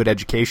can have good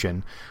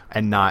education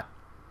and not,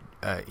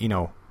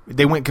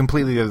 they went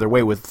completely the other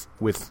way with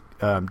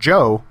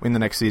Jo in the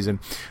next season,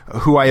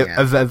 who I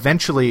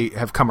eventually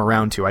have come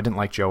around to. I didn't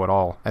like Jo at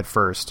all at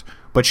first,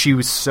 but she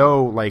was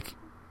so like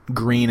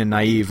green and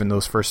naive in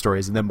those first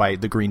stories, and then by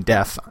the Green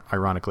Death,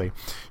 ironically,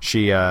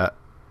 she's a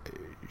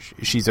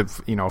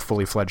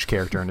fully fledged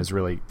character and is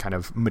really kind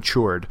of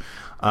matured.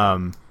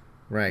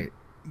 Right.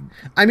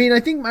 I mean, I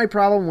think my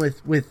problem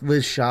with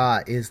Liz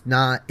Shaw is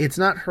it's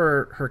not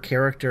her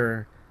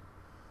character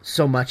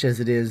so much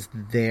as it is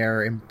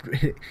their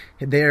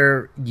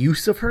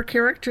use of her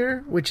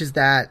character, which is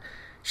that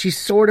she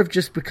sort of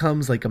just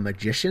becomes like a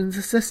magician's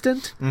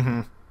assistant.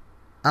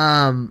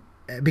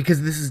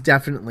 Because this is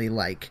definitely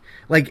like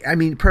I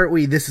mean,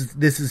 Pertwee, this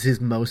is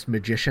his most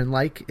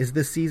magician-like is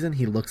this season.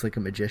 He looks like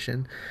a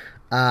magician.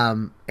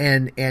 And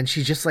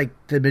she's just like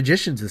the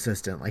magician's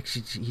assistant. Like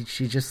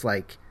she just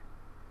like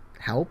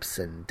helps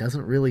and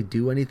doesn't really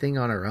do anything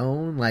on her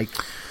own. Like,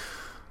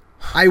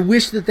 I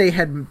wish that they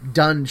had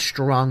done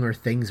stronger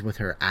things with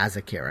her as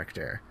a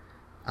character,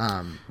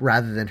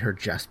 rather than her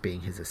just being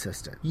his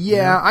assistant.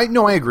 Yeah, I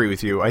agree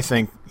with you. I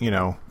think,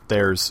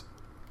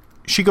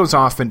 she goes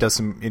off and does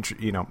some,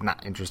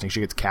 not interesting.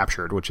 She gets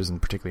captured, which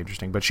isn't particularly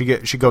interesting, but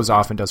she goes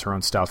off and does her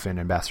own stuff in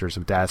Ambassadors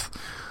of Death.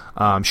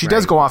 She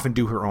does go off and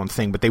do her own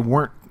thing, but they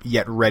weren't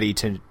yet ready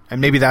to,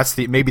 and maybe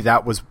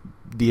that was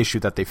the issue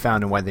that they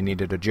found and why they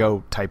needed a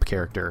Jo type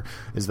character,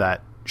 is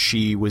that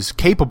she was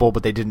capable,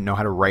 but they didn't know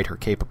how to write her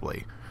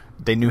capably.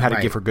 They knew how to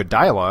give her good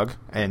dialogue,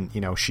 and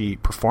she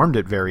performed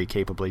it very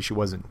capably.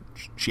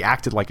 She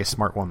acted like a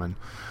smart woman,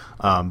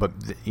 but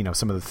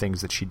some of the things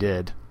that she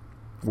did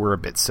were a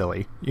bit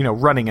silly.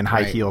 Running in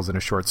high heels and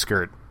a short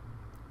skirt,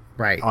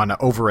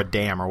 over a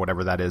dam or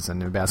whatever that is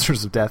in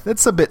Ambassadors of Death.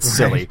 It's a bit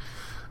silly.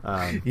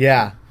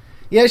 Yeah,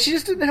 she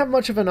just didn't have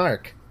much of an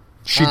arc.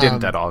 She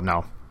didn't at all.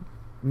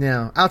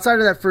 No, outside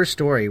of that first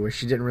story where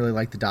she didn't really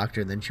like the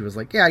Doctor, and then she was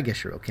like, "Yeah, I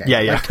guess you're okay."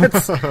 Yeah.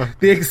 That's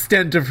the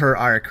extent of her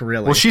arc,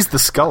 really. Well, she's the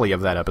Scully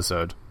of that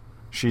episode.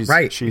 She's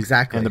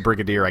exactly, and the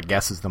Brigadier, I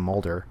guess, is the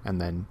Mulder, and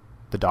then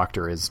the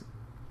Doctor is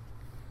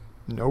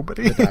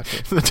nobody.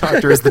 The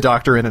Doctor is the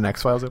Doctor in an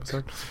X-Files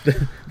episode.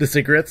 The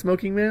cigarette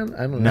smoking man?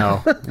 I don't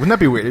know. No, wouldn't that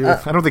be weird?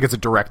 I don't think it's a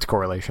direct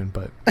correlation,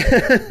 but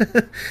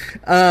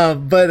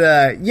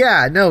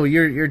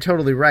you're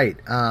totally right.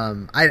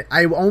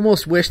 I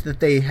almost wish that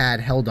they had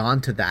held on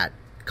to that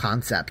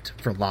concept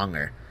for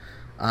longer,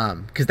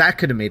 because that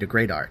could have made a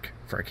great arc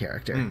for a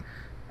character.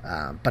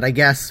 But I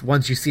guess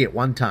once you see it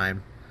one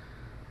time,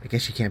 I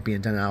guess you can't be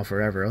in denial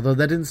forever. Although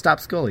that didn't stop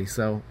Scully,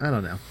 so I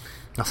don't know.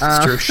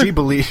 That's true.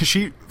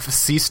 She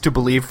ceased to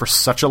believe for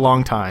such a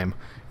long time.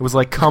 It was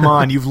like, come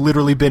on, you've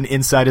literally been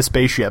inside a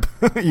spaceship.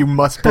 You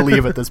must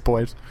believe at this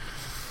point.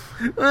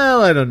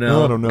 Well, I don't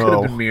know. Could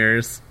have been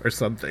mirrors or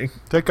something.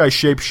 That guy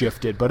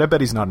shapeshifted, but I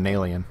bet he's not an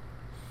alien.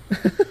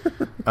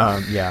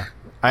 Yeah,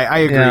 I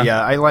agree.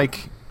 Yeah,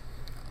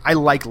 I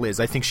like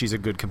Liz. I think she's a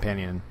good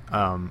companion.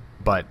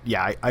 But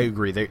yeah, I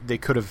agree. They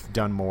could have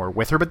done more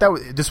with her, but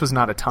this was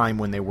not a time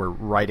when they were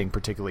writing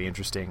particularly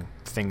interesting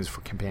things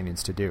for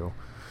companions to do.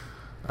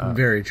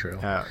 Very true.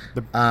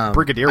 The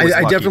Brigadier was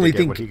lucky to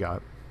get what he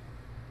got.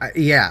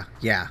 Yeah.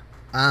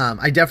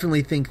 I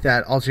definitely think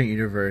that alternate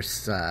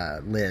universe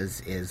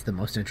Liz is the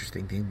most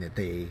interesting thing that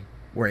they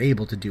were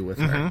able to do with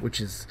her, which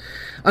is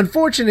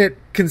unfortunate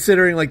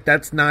considering like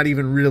that's not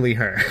even really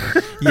her.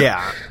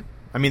 Yeah.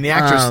 I mean, the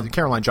actress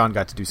Caroline John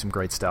got to do some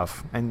great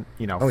stuff, and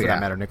for that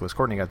matter, Nicholas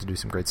Courtney got to do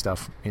some great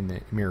stuff in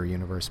the Mirror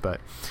universe. But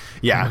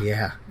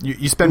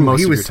you spend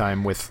most of your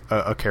time with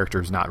a character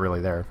who's not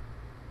really there.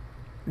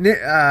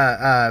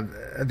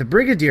 The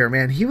Brigadier,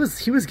 man, he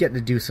was getting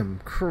to do some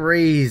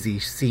crazy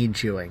scene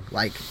chewing.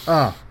 Like,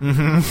 some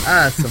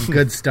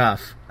good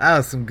stuff. That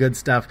was some good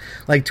stuff.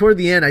 Like toward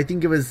the end, I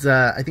think it's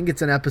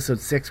in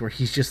episode 6 where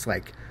he's just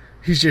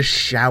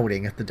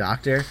shouting at the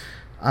Doctor.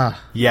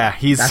 Yeah,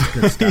 he's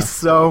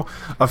so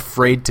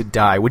afraid to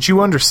die, which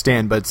you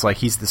understand, but it's like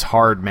he's this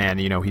hard man,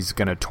 he's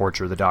going to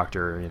torture the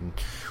Doctor and,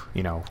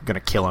 going to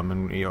kill him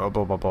and,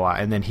 blah, blah, blah.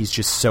 And then he's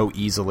just so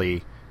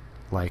easily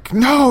like,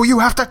 no, you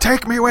have to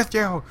take me with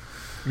you.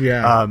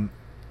 Yeah.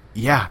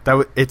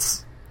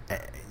 It's,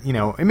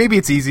 and maybe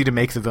it's easy to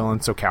make the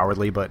villain so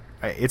cowardly, but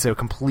it's a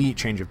complete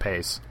change of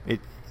pace. It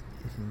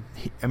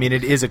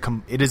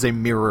is a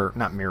mirror,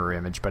 not mirror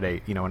image, but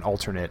an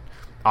alternate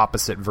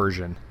opposite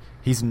version.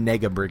 He's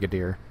Nega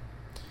Brigadier.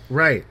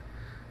 Right.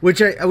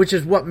 Which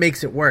is what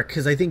makes it work,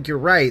 because I think you're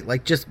right.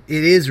 Like, just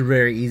it is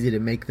very easy to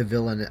make the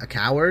villain a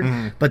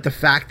coward, but the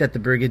fact that the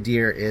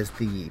Brigadier is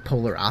the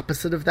polar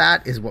opposite of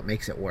that is what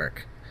makes it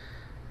work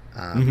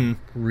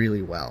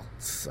really well.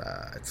 It's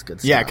good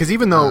stuff. Yeah, because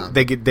even though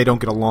they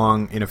don't get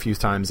along in a few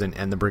times,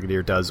 and the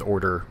Brigadier does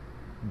order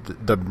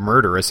the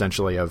murder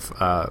essentially of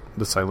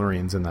the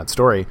Silurians in that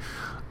story,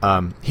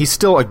 he's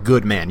still a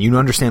good man. You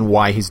understand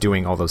why he's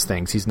doing all those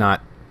things. He's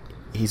not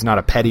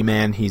a petty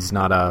man. He's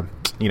not a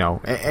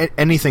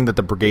anything that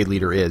the brigade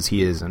leader is.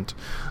 He isn't.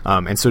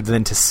 And so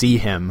then to see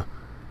him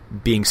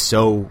being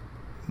so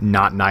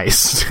not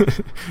nice,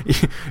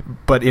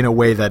 but in a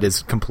way that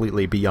is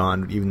completely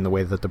beyond even the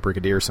way that the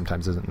brigadier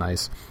sometimes isn't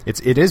nice.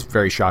 It is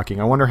very shocking.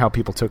 I wonder how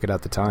people took it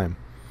at the time.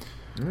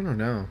 I don't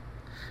know.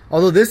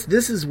 Although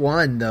this is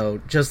one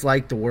though, just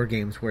like the War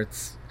Games,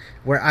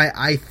 where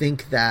I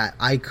think that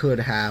I could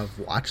have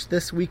watched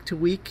this week to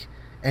week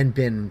and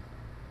been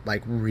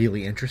like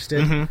really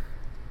interested.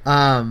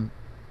 Mm-hmm.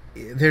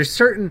 There's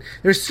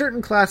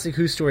certain classic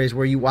Who stories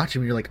where you watch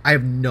them and you're like, I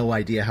have no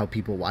idea how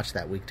people watch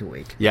that week to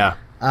week. Yeah.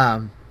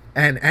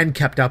 And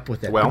kept up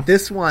with it. Well, but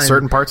this one,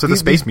 certain parts of the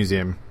Space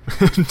Museum.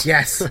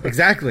 Yes,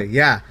 exactly.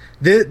 Yeah.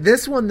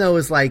 This one though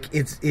is like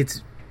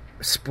it's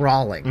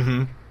sprawling,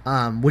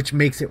 mm-hmm. Which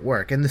makes it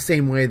work in the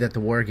same way that the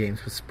War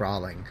Games was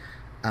sprawling,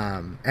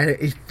 and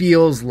it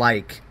feels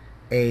like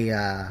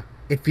a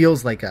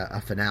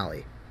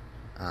finale.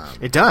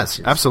 It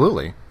does,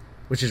 absolutely.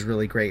 Which is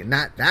really great, and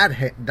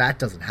that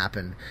doesn't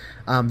happen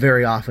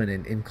very often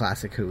in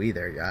classic Who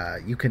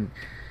either.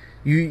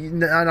 You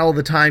not all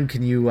the time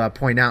can you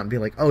point out and be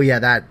like, oh yeah,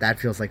 that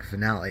feels like a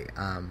finale,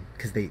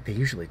 because they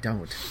usually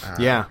don't.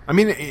 Yeah, I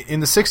mean,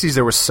 in the 60s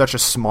there was such a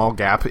small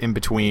gap in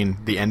between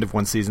the end of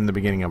one season and the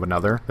beginning of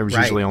another. There was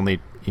usually only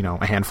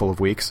a handful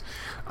of weeks,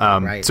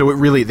 so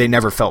they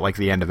never felt like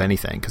the end of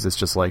anything, because it's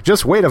just like,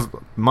 just wait a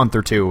month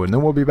or two and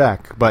then we'll be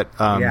back. But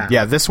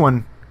this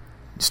one,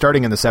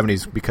 starting in the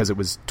 70s, because it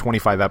was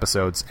 25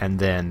 episodes and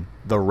then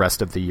the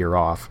rest of the year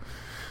off,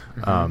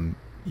 mm-hmm.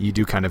 You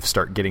do kind of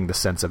start getting the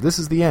sense of this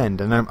is the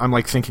end. And I'm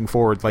like thinking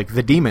forward, like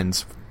The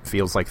Demons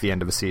feels like the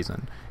end of a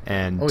season.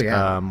 And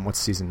what's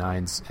season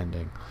 9's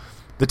ending?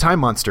 The Time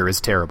Monster is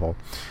terrible.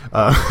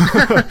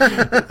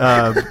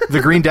 The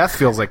Green Death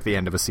feels like the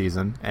end of a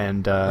season.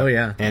 And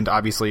and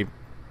obviously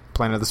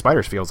Planet of the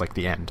Spiders feels like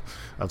the end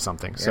of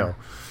something. Yeah. So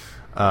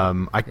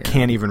I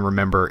can't even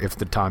remember if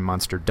The Time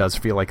Monster does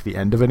feel like the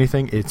end of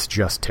anything. It's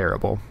just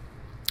terrible.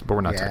 But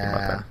we're not talking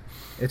about that.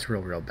 It's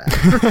real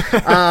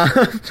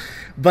bad.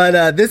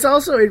 But this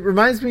also, it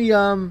reminds me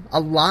a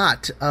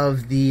lot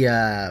of the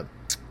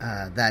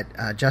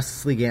that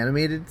Justice League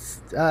animated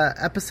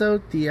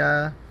episode,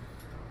 the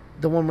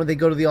one where they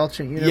go to the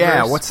alternate universe.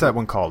 Yeah, what's that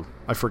one called?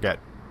 I forget.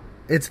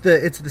 It's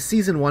the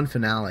season 1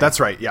 finale. That's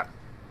right. Yeah.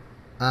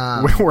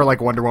 Where like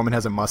Wonder Woman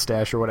has a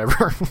mustache or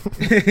whatever.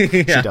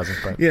 She doesn't,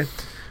 but yeah.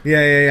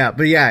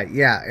 But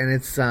yeah, and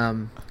it's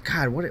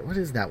God, what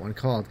is that one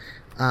called?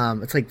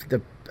 It's like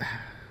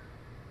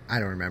I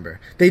don't remember.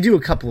 They do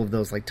a couple of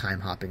those like time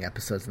hopping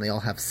episodes, and they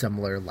all have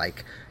similar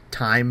like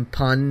time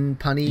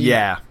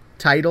punny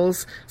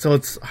titles, so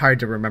it's hard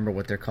to remember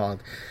what they're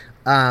called.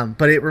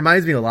 But it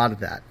reminds me a lot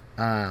of that.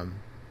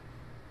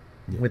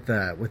 With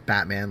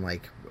Batman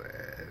like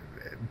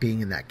being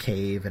in that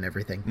cave and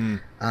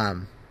everything.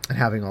 And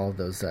having all of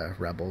those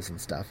rebels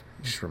and stuff.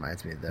 It just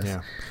reminds me of this.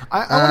 Yeah.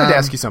 I wanted to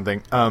ask you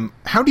something.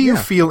 How do you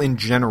feel in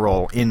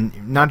general, in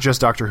not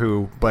just Doctor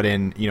Who, but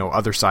in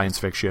other science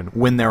fiction,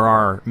 when there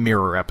are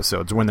mirror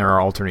episodes, when there are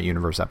alternate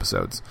universe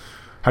episodes?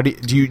 How do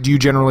you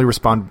generally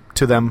respond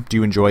to them? Do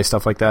you enjoy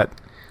stuff like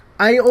that?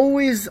 I'm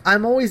always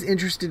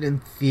interested in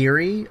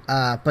theory,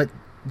 but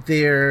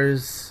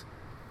there's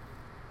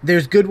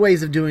good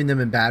ways of doing them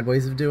and bad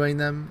ways of doing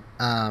them.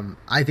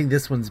 I think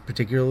this one's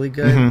particularly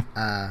good.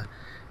 Mm-hmm.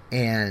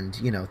 And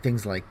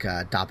things like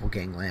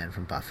Doppelgangland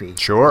from Buffy.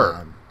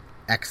 Sure.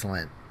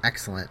 Excellent.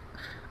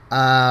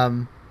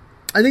 I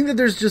think that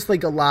there's just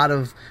like a lot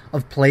of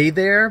play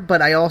there,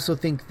 but I also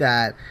think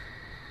that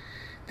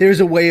there's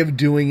a way of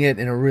doing it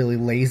in a really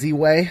lazy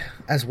way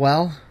as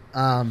well.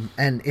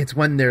 And it's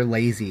when they're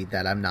lazy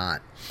that I'm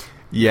not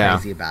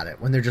crazy about it.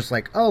 When they're just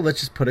like, oh,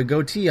 let's just put a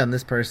goatee on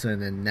this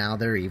person and now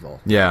they're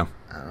evil. Yeah.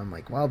 I'm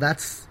like, well,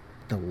 that's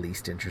the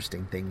least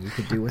interesting thing you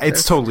could do with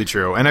it's totally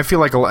true. And I feel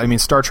like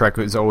Star Trek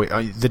is always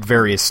the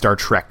various Star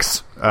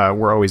Treks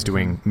were always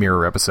doing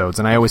mirror episodes,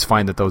 and I always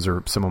find that those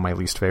are some of my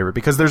least favorite,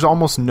 because there's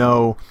almost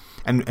no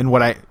and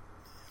what I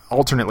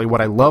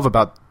love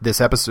about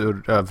this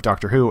episode of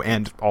Doctor Who,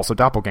 and also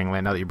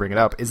Doppelgangland, now that you bring it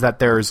up, is that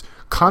there's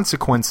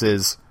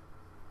consequences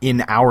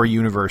in our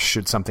universe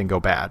should something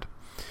go bad.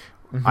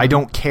 Mm-hmm. I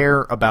don't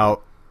care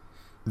about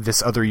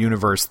this other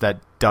universe that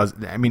does.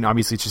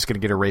 Obviously it's just going to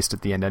get erased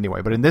at the end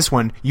anyway, but in this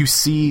one you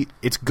see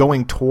it's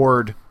going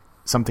toward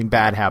something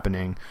bad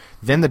happening,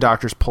 then the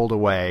Doctor's pulled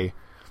away,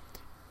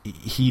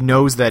 he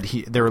knows that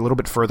they're a little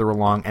bit further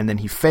along, and then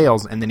he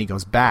fails, and then he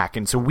goes back,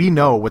 and so we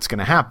know what's going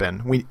to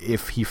happen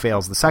if he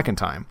fails the second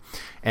time,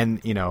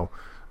 and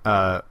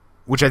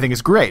which I think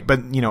is great. But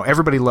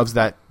everybody loves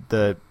that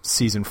the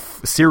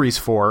series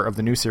 4 of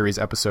the new series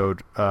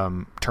episode,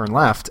 Turn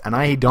Left, and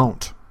I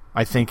don't.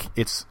 I think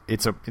it's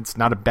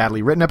not a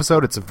badly written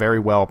episode. It's a very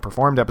well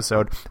performed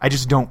episode. I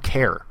just don't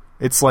care.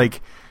 It's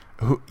like,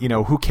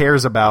 who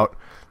cares about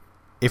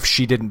if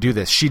she didn't do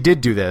this? She did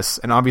do this,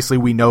 and obviously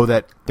we know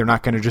that they're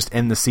not going to just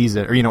end the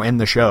season or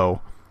end the show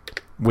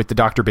with the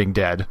Doctor being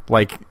dead.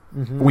 Like,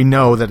 we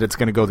know that it's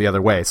going to go the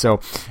other way. So,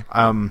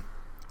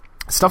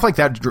 stuff like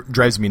that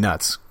drives me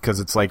nuts because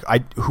it's like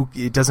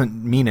it doesn't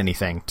mean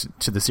anything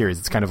to the series.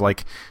 It's kind of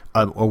like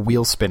a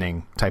wheel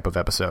spinning type of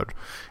episode,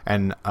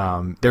 and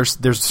there's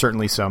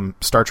certainly some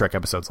Star Trek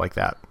episodes like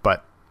that,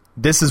 but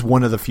this is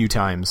one of the few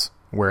times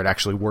where it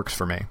actually works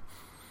for me.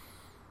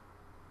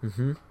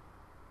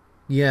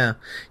 Yeah,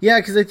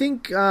 because I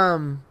think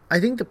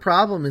the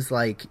problem is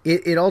like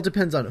it all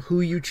depends on who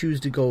you choose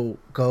to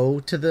go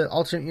to the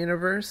alternate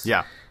universe.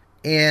 Yeah.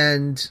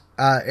 And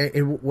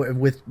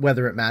with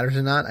whether it matters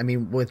or not. I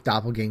mean, with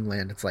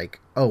Doppelgangland, it's like,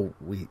 oh,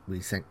 we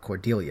sent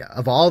Cordelia.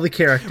 Of all the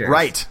characters,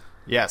 right?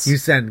 Yes, you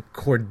send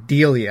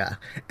Cordelia,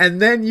 and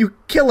then you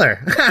kill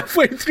her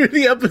halfway through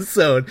the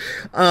episode,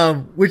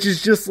 which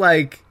is just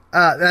like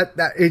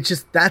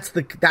that's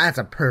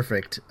a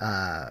perfect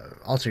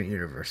alternate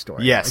universe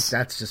story. Yes,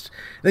 like,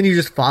 then you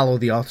just follow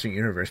the alternate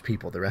universe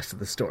people the rest of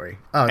the story.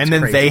 Oh, and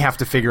then crazy. They have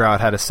to figure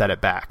out how to set it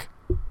back.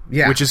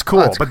 Yeah, which is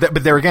cool,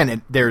 but there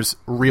again, there's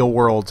real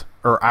world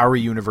or our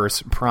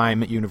universe,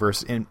 prime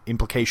universe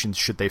implications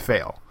should they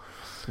fail.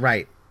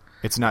 Right.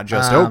 It's not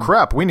just oh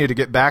crap, we need to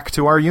get back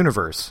to our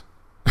universe.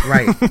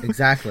 Right.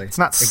 Exactly. It's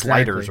not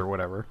Sliders or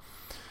whatever.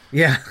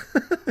 Yeah.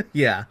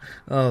 Yeah.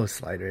 Oh,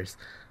 Sliders.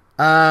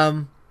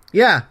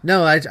 Yeah.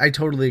 No, I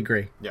totally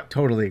agree. Yeah.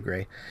 Totally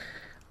agree.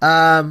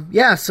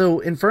 Yeah. So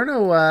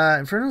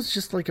Inferno's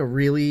just like a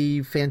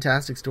really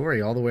fantastic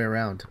story all the way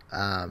around.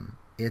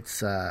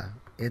 It's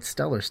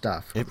stellar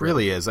stuff. It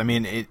really is. I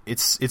mean, it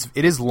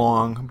is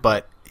long,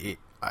 but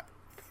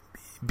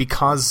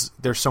because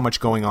there's so much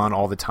going on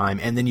all the time,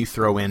 and then you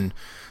throw in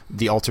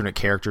the alternate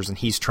characters, and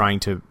he's trying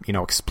to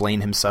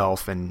explain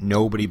himself, and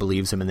nobody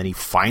believes him, and then he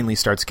finally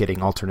starts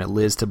getting alternate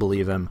Liz to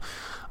believe him.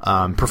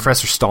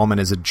 Professor Stallman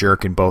is a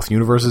jerk in both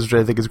universes, which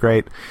I think is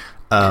great.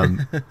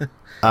 And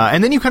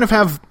then you kind of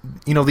have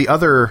the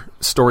other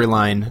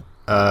storyline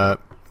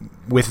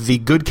with the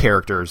good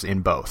characters in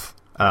both.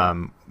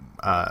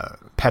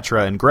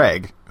 Petra and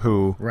Greg,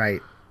 who, right,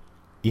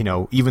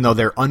 even though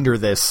they're under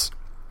this,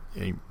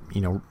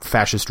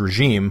 fascist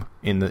regime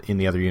in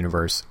the other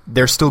universe,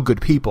 they're still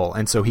good people,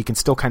 and so he can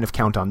still kind of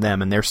count on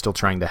them, and they're still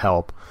trying to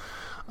help.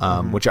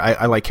 Which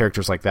I like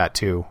characters like that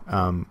too.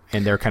 And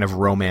their kind of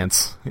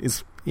romance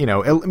is,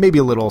 maybe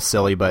a little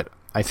silly, but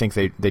I think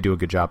they do a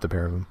good job, the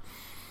pair of them.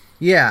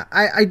 Yeah,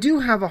 I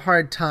do have a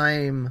hard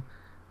time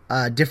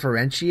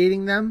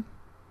differentiating them.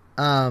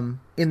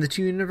 In the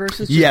two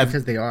universes,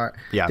 because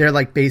they're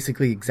like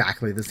basically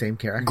exactly the same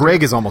character.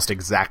 Greg is almost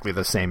exactly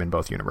the same in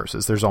both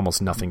universes. There's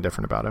almost nothing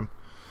different about him.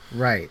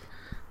 Right.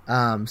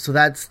 So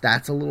that's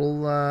a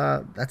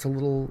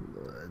little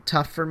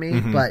tough for me,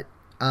 but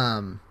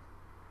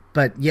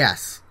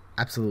yes,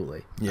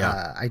 absolutely.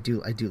 Yeah. I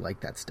do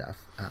like that stuff.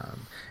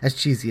 As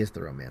cheesy as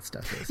the romance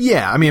stuff is.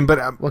 Yeah, I mean,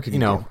 but what can you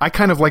do? I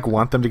kind of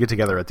want them to get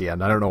together at the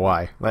end. I don't know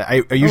why.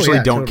 Like, I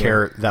usually don't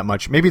care that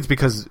much. Maybe it's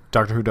because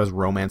Doctor Who does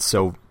romance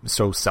so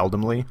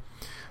seldomly,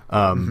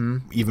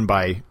 even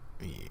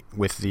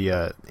with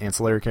the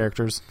ancillary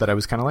characters, that I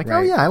was kind of like, right.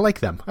 Oh yeah, I like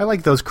them. I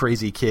like those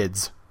crazy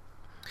kids.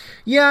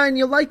 Yeah, and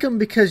you like them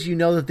because you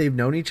know that they've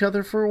known each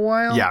other for a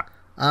while. Yeah.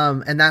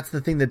 And that's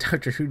the thing that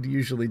Doctor Who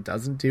usually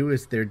doesn't do,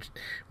 is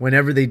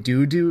whenever they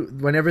do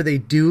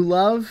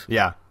love,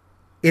 yeah,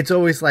 it's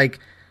always like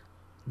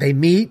they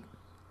meet,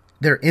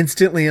 they're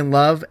instantly in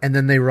love, and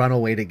then they run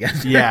away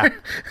together. Yeah.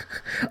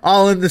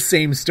 All in the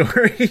same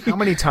story. How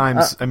many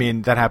times, I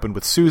mean, that happened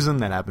with Susan,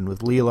 that happened with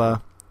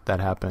Leela, that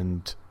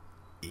happened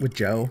with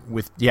Joe.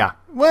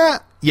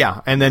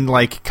 And then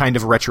like kind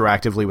of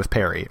retroactively with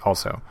Perry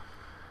also.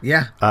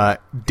 Yeah.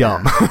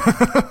 Dumb.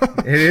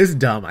 It is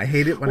dumb. I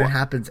hate it when it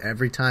happens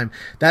every time.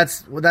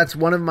 That's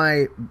one of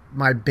my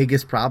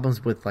biggest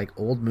problems with like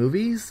old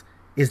movies,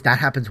 is that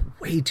happens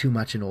way too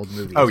much in old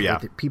movies. Oh yeah.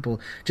 People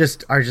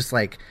are just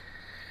like,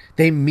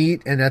 they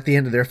meet, and at the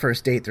end of their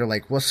first date, they're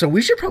like, well, so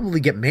we should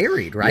probably get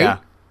married, right? Yeah.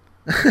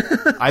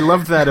 I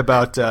loved that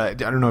about, I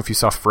don't know if you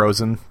saw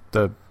Frozen,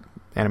 the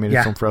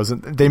animated film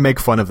Frozen. They make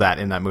fun of that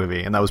in that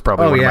movie, and that was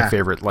probably one of my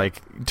favorite,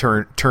 like,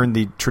 turn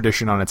the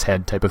tradition on its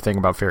head type of thing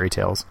about fairy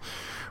tales.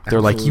 They're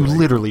Absolutely. Like, you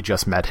literally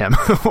just met him.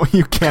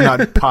 You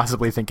cannot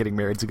possibly think getting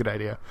married is a good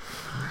idea.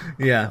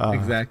 Yeah,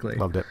 exactly.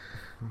 Loved it.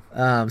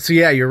 So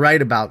yeah, you're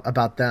right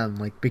about them,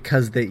 like,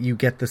 because you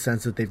get the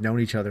sense that they've known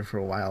each other for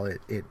a while.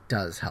 It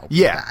does help.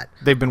 Yeah, with that.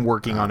 They've been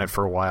working on it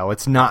for a while.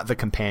 It's not the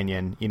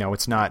companion,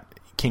 it's not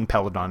King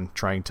Peladon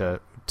trying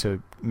to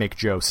make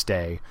Joe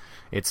stay.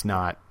 It's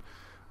not.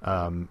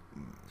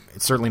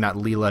 It's certainly not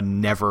Leela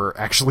never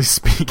actually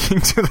speaking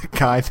to the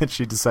guy that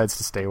she decides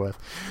to stay with.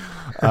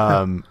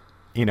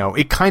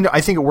 It kind of, I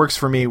think it works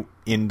for me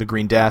in The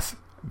Green Death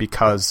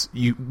because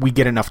we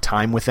get enough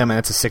time with them, and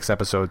it's a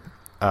 6-episode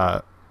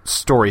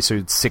story, so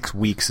it's 6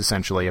 weeks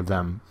essentially of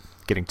them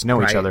getting to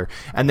know each other,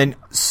 and then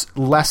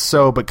less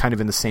so, but kind of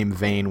in the same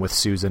vein with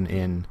Susan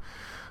in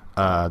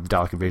the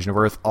Dalek Invasion of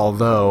Earth.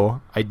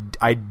 Although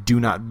I do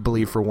not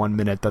believe for 1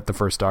 minute that the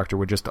First Doctor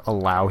would just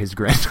allow his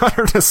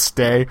granddaughter to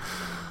stay.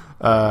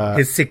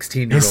 His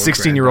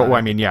 16-year-old. Well,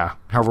 I mean, yeah,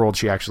 however old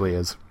she actually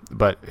is.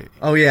 But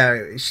oh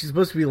yeah, she's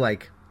supposed to be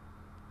like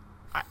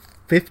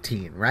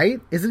 15, right?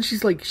 Isn't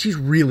she's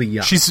really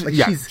young? She's like,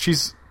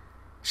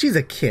 she's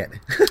a kid.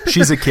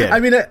 She's a kid. I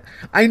mean,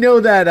 I know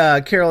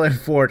that Carol Ann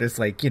Ford is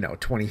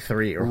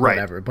 23 or right.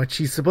 whatever, but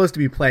she's supposed to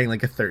be playing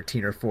like a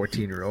 13 or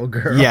 14-year-old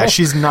girl. Yeah,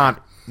 she's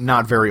not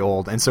very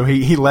old, and so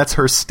he lets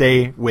her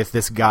stay with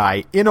this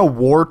guy in a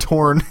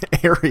war-torn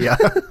area.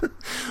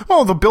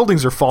 Oh, the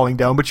buildings are falling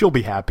down, but you'll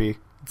be happy.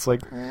 It's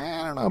like,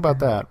 I don't know about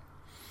that.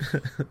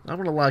 I'm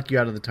going to lock you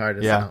out of the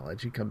TARDIS and I'll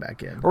let you come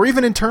back in. Or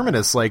even in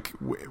Terminus, like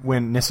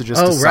when Nyssa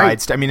just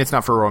decides to, I mean, it's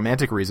not for a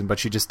romantic reason, but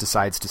she just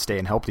decides to stay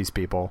and help these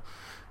people.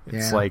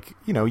 It's like,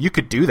 you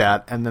could do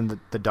that, and then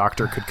the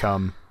doctor could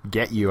come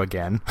get you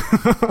again.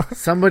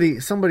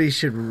 Somebody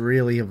should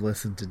really have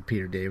listened to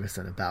Peter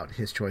Davison about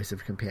his choice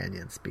of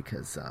companions,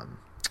 because,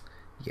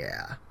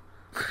 yeah.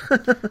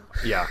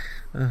 Yeah.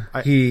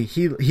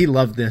 He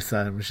loved this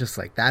and was just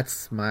like,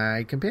 that's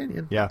my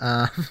companion.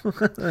 Yeah.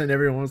 And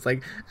everyone was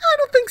like, I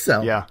don't think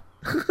so. Yeah.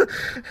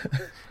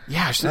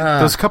 Yeah,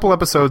 those couple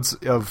episodes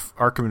of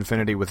Arc of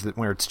Infinity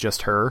where it's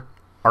just her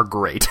are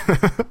great.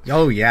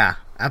 Oh yeah,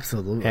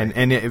 absolutely.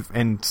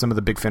 And some of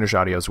the Big Finish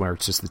audios where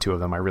it's just the two of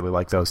them, I really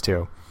like those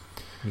too.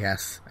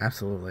 Yes,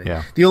 absolutely.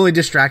 Yeah. The only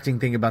distracting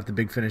thing about the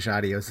Big Finish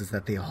audios is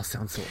that they all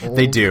sound so old.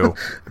 They do.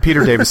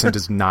 Peter Davison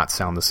does not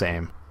sound the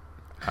same.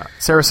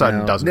 Sarah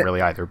Sutton doesn't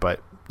really either, but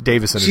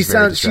Davison is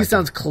very distracting. She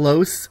sounds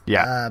close.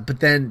 Yeah. But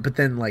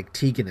then like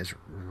Tegan is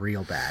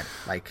real bad.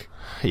 Like,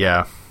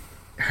 yeah.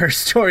 Her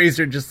stories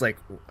are just like,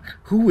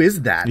 who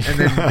is that? And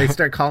then they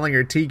start calling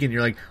her Tegan.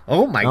 You're like,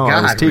 oh my God,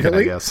 it was Tegan,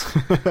 really? I guess.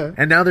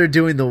 And now they're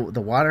doing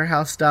the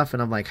Waterhouse stuff,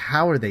 and I'm like,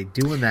 how are they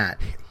doing that?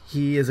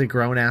 He is a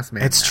grown ass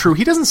man. It's true.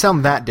 He doesn't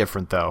sound that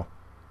different though.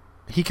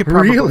 He could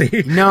probably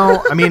really.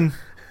 No, I mean,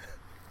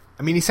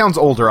 he sounds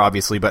older,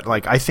 obviously, but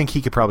like I think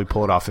he could probably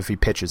pull it off if he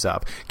pitches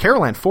up.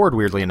 Carol Ann Ford,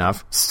 weirdly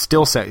enough,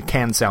 still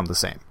can sound the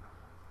same.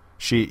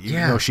 She's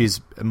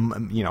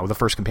the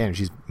first companion.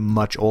 She's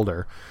much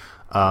older.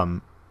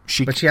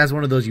 But she has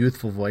one of those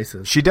youthful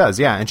voices. She does,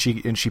 yeah, and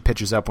she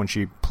pitches up when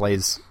she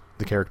plays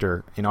the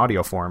character in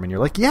audio form, and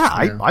you're like,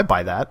 I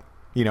buy that.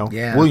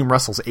 William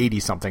Russell's 80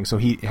 something, so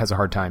he has a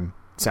hard time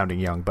sounding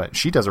young, but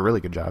she does a really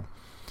good job.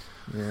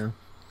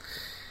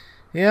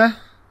 Yeah,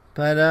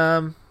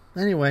 but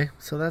anyway,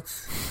 so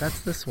that's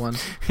this one.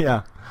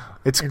 Yeah,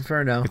 it's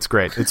Inferno. It's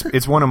great.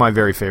 It's one of my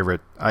very favorite.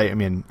 I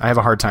mean, I have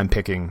a hard time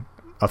picking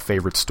a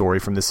favorite story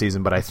from this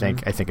season, but I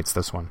think it's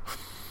this one.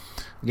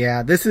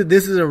 Yeah, this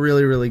is a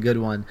really, really good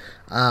one.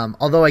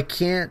 Although I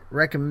can't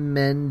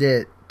recommend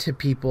it to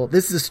people.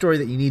 This is a story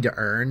that you need to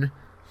earn.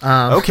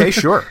 Okay,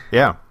 sure.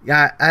 Yeah.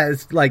 Yeah,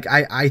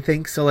 I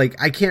think so. Like,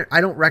 I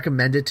don't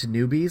recommend it to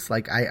newbies.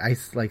 Like, I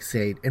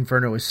say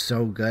Inferno is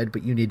so good,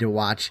 but you need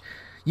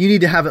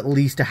to have at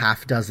least a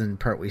half dozen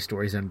Pertwee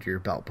stories under your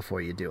belt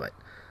before you do it.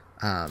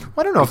 I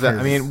don't know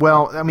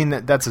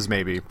if that's his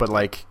maybe, but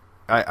like,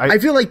 I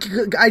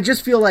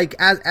just feel like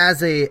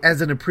as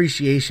an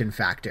appreciation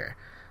factor,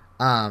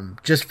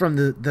 just from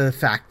the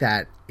fact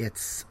that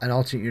it's an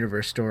alternate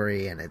universe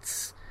story and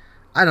it's,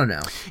 I don't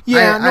know.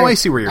 Yeah, I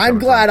see where you're coming I'm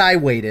glad from. I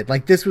waited.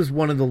 Like, this was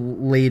one of the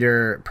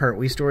later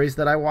Pertwee stories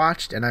that I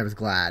watched, and I was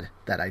glad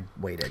that I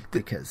waited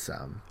because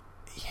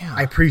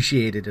I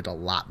appreciated it a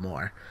lot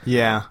more.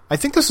 Yeah, I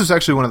think this was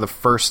actually one of the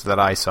first that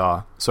I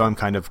saw, so I'm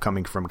kind of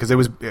coming from, because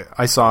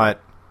I saw it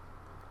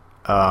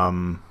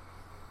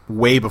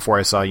way before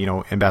I saw,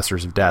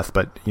 Ambassadors of Death,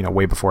 but,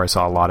 way before I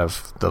saw a lot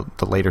of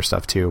the later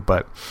stuff too.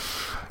 But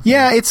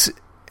yeah,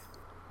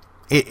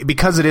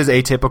 because it is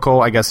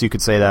atypical, I guess you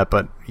could say that,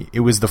 but it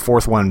was the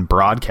fourth one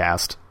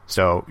broadcast,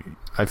 so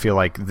I feel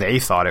like they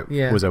thought it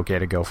was okay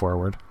to go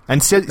forward.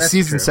 And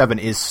season 7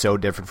 is so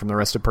different from the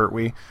rest of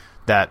Pertwee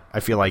that I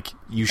feel like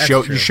you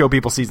show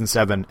people season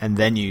 7 and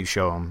then you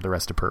show them the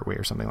rest of Pertwee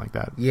or something like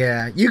that.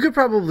 Yeah, you could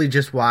probably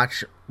just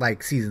watch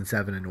like season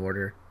 7 in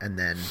order, and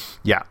then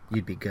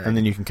you'd be good. And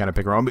then you can kind of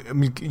pick around. I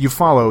mean, you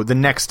follow the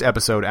next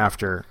episode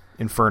after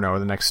Inferno,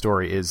 the next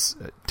story is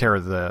Terror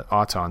of the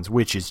Autons,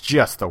 which is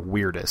just the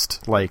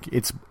weirdest. Like,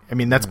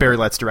 that's Barry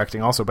Letts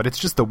directing also, but it's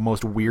just the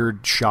most weird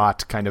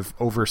shot, kind of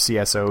over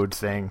CSO'd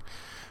thing.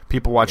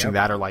 People watching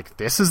that are like,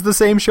 this is the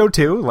same show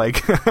too?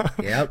 Like,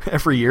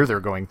 every year they're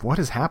going, what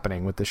is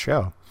happening with this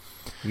show?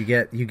 You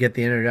get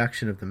the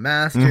introduction of the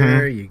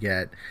Master, you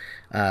get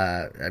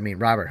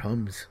Robert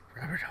Holmes.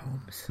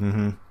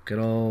 Mm-hmm. Good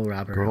old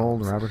Robert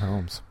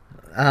Holmes.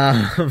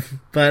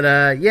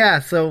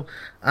 So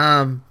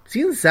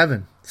season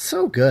 7,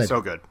 so good.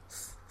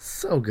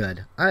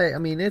 I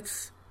mean,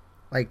 it's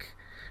like,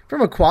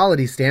 from a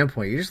quality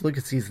standpoint, you just look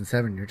at season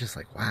 7 and you're just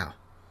like, wow.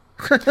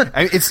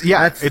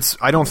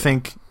 I don't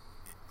think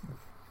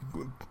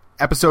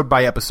episode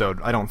by episode,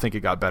 I don't think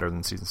it got better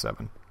than season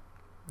 7.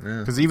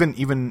 Because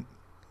even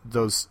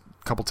those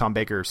couple Tom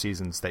Baker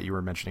seasons that you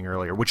were mentioning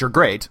earlier, which are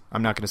great,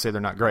 I'm not going to say they're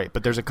not great,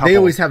 but there's a couple. They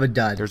always have a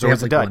dud. There's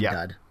always a dud.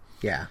 Dud.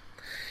 Yeah.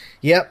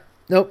 Yep.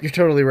 Nope. You're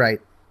totally right.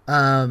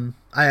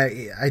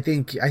 I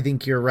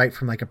think you're right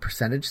from like a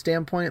percentage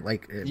standpoint.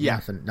 Like,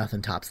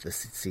 nothing tops this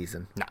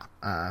season.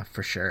 Nah.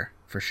 For sure.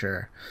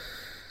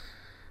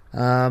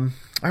 All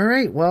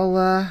right.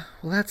 Well,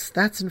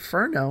 that's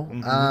Inferno.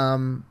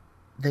 Mm-hmm.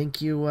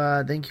 Thank you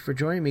for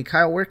joining me,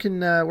 Kyle. Where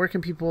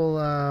can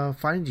people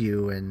find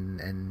you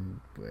and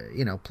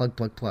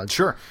plug?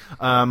 Sure.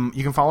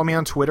 You can follow me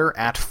on Twitter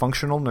at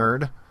Functional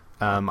Nerd.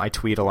 I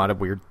tweet a lot of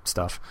weird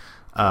stuff.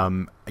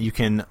 You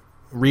can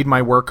read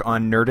my work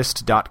on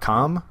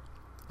Nerdist.com.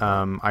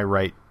 I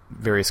write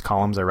various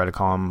columns. I write a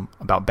column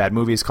about bad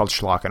movies called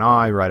Schlock and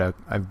Awe.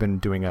 I've been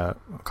doing a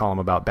column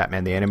about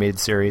Batman the Animated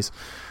Series.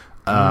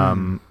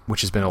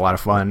 Which has been a lot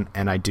of fun,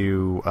 and I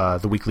do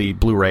the weekly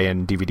Blu-ray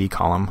and DVD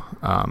column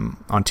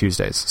on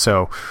Tuesdays.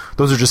 So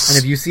those are just. And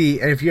if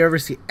you ever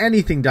see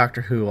anything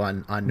Doctor Who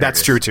on Nerdist,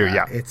 that's true too.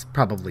 Yeah,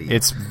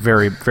 it's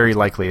very very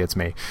likely it's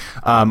me.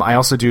 I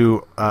also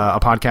do a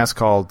podcast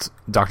called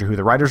Doctor Who: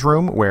 The Writers'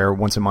 Room, where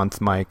once a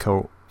month my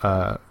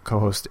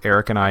co-host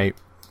Eric and I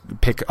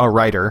pick a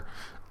writer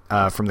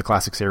from the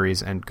classic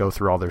series and go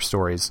through all their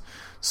stories.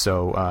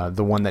 So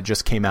the one that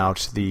just came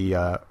out,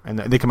 and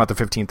they come out the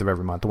 15th of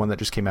every month. The one that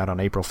just came out on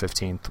April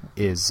 15th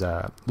is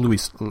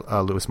Louis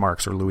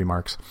Marks,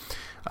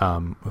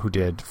 who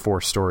did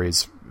 4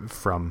 stories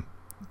from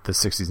the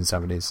 60s and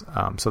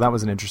 70s. So that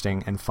was an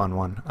interesting and fun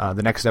one.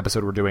 The next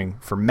episode we're doing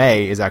for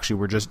May is actually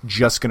we're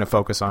just going to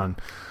focus on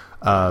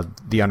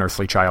the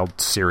Unearthly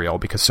Child serial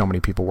because so many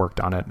people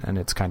worked on it, and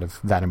it's kind of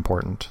that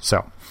important.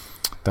 So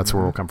that's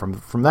where we'll come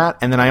from that.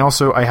 And then I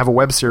have a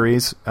web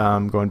series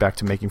going back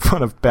to making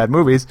fun of bad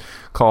movies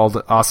called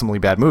Awesomely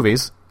Bad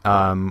Movies.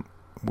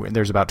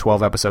 There's about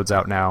 12 episodes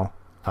out now,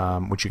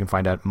 which you can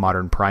find at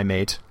Modern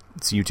Primate.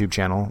 It's a YouTube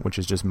channel, which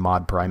is just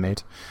Mod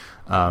Primate,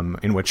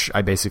 in which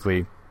I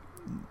basically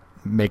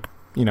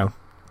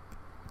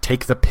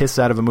take the piss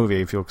out of a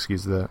movie, if you'll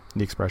excuse the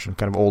expression,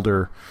 kind of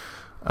older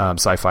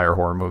sci-fi or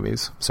horror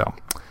movies. So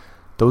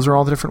those are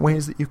all the different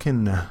ways that you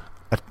can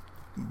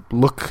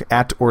look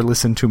at or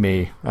listen to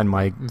me and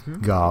my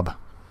gob.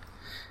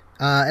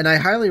 And I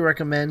highly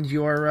recommend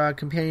your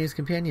Companion's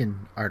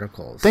Companion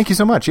articles. Thank you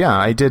so much. Yeah,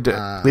 I did.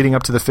 Leading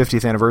up to the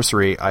 50th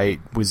anniversary, I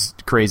was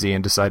crazy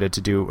and decided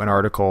to do an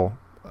article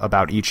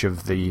about each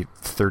of the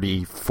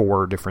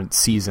 34 different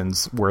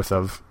seasons worth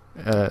of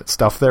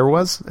stuff there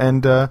was.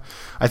 And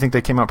I think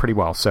they came out pretty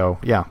well. So,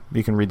 yeah,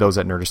 you can read those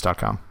at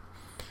Nerdist.com.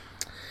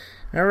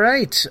 All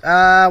right.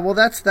 Well,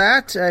 that's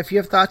that. If you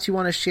have thoughts you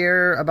want to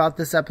share about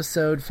this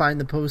episode, find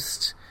the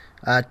post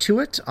to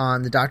it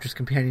on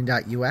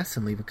thedoctorscompanion.us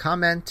and leave a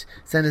comment.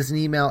 Send us an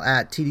email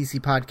at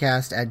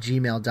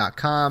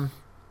tdcpodcast@gmail.com.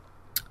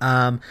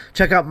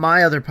 Check out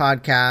my other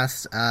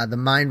podcast, The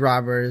Mind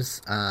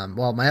Robbers.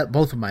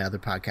 Both of my other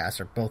podcasts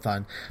are both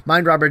on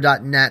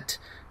mindrobber.net.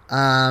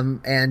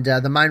 And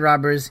The Mind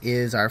Robbers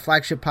is our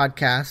flagship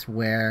podcast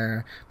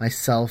where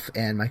myself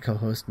and my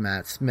co-host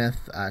Matt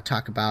Smith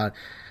talk about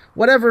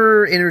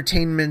whatever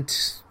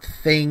entertainment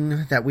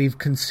thing that we've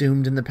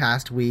consumed in the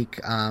past week.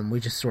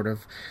 We just sort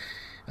of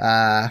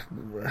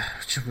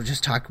we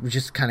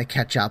just kind of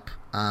catch up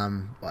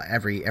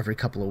every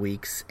couple of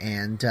weeks,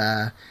 and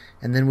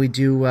then we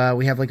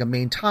have like a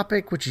main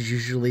topic, which is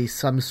usually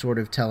some sort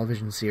of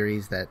television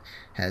series that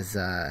has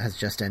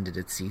just ended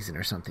its season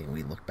or something.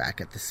 We look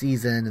back at the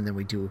season, and then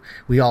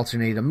we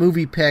alternate a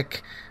movie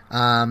pick.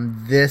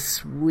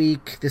 This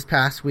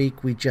past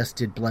week, we just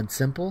did Blood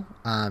Simple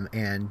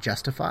and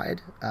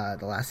Justified,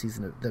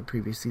 the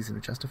previous season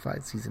of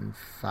Justified, season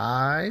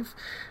 5,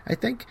 I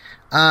think.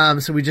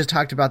 So we just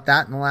talked about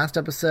that in the last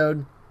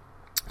episode.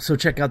 So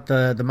check out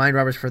the Mind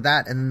Robbers for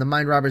that. And then the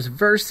Mind Robbers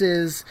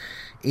Versus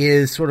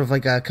is sort of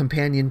like a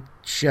companion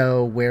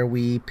show where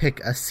we pick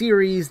a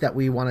series that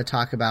we want to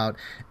talk about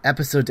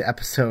episode to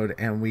episode,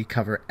 and we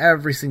cover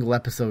every single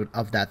episode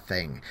of that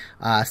thing.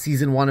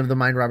 Season 1 of the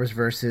Mind Robbers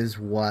Versus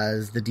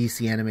was the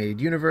DC Animated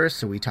Universe,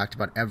 so we talked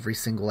about every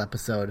single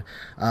episode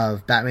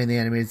of Batman the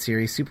Animated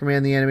Series,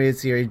 Superman the Animated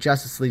Series,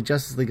 Justice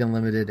League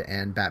Unlimited,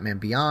 and Batman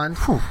Beyond.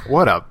 Whew,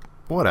 what a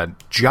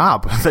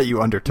job that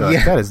you undertook.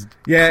 Yeah. That is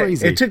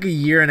crazy. It took a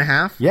year and a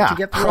half to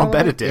get through. I'll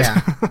bet it did.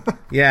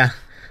 Yeah.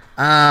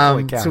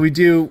 So we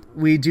do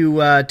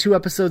 2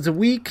 episodes a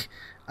week.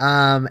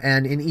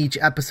 And in each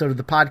episode of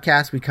the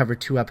podcast, we cover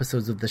 2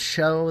 episodes of the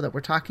show that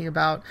we're talking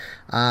about.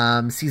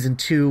 Season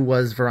 2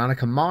 was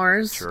Veronica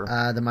Mars. Sure.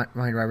 The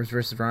Mind Robbers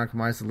versus Veronica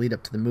Mars, the lead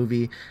up to the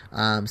movie.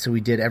 So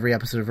we did every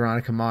episode of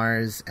Veronica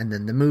Mars and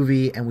then the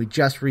movie. And we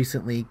just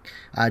recently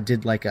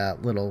did like a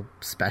little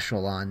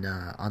special on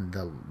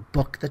the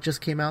book that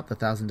just came out, the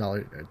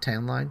 $1,000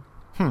 Tan Line.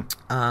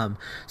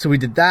 So we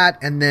did that,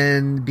 and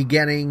then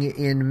beginning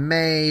in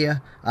May,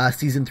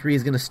 season 3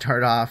 is going to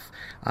start off,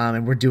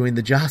 and we're doing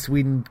the Joss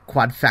Whedon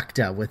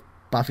quadfecta with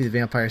Buffy the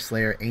Vampire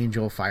Slayer,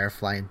 Angel,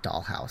 Firefly, and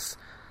Dollhouse.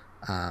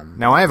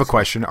 Now I have a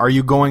question. Are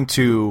you going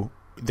to...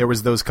 There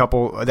was those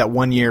couple... That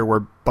one year where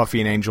Buffy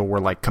and Angel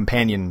were like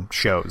companion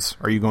shows.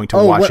 Are you going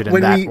to watch it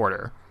in that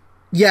order?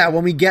 Yeah,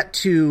 when we get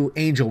to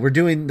Angel, we're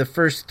doing the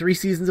first 3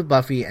 seasons of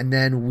Buffy, and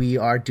then we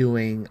are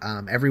doing,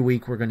 every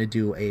week we're going to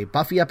do a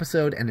Buffy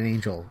episode and an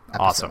Angel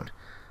episode.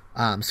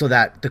 Awesome. So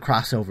that the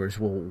crossovers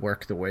will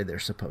work the way they're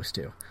supposed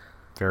to.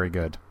 Very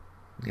good.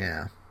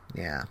 Yeah.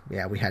 Yeah,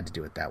 we had to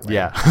do it that way.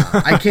 Yeah.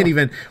 I can't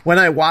even when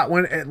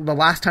the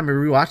last time I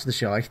rewatched the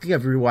show, I think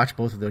I've rewatched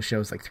both of those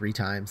shows like 3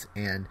 times,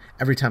 and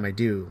every time I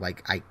do,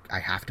 like I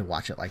have to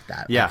watch it like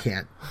that. Yeah. I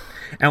can't.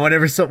 And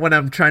when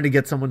I'm trying to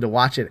get someone to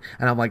watch it,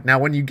 and I'm like, now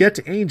when you get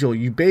to Angel,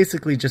 you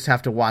basically just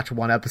have to watch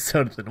one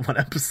episode and one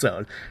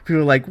episode.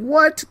 People are like,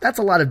 what? That's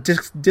a lot of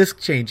disc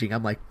changing.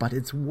 I'm like, but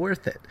it's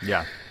worth it.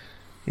 Yeah.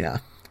 Yeah.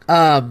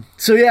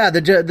 So yeah,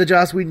 the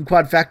Joss Whedon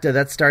Quadfecta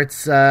that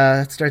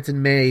starts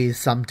in May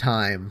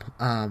sometime.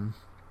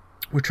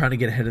 We're trying to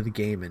get ahead of the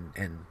game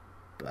and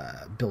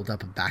build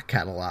up a back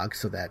catalog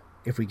so that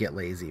if we get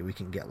lazy, we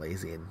can get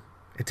lazy and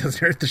it doesn't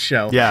hurt the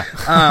show. Yeah.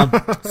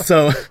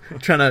 So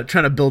trying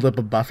to build up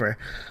a buffer.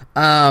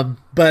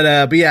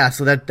 But yeah,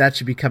 so that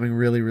should be coming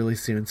really, really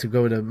soon. So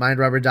go to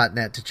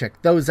mindrobber.net to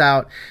check those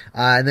out.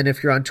 And then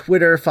if you're on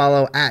Twitter,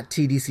 follow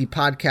 @TDC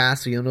Podcast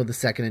so you'll know the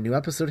second a new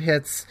episode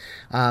hits.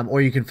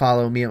 Or you can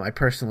follow me at my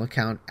personal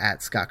account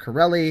 @Scott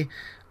Corelli.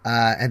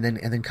 And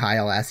then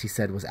Kyle, as he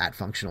said, was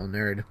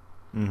 @FunctionalNerd.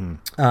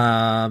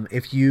 Mm-hmm.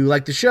 If you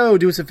like the show,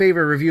 do us a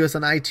favor, review us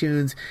on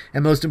iTunes,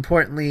 and most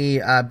importantly,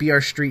 be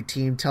our street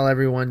team. Tell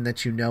everyone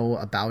that you know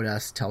about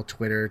us. Tell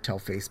Twitter, tell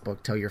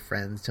Facebook, tell your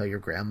friends, tell your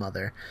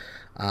grandmother,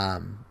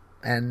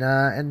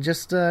 and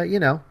just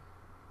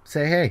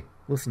say, hey,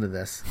 listen to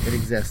this. It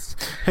exists.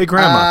 Hey,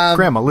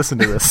 grandma, listen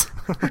to this.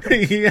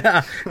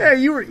 Yeah,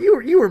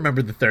 you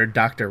remember the Third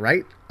Doctor,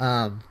 right?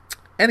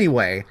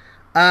 Anyway.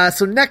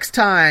 So next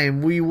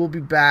time we will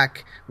be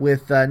back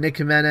with Nick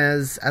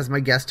Jimenez as my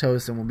guest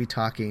host, and we'll be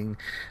talking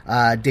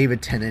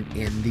David Tennant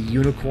in The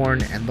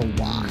Unicorn and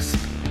the Wasp.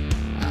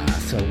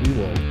 So we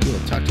will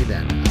talk to you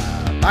then.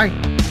 Bye.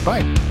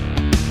 Bye.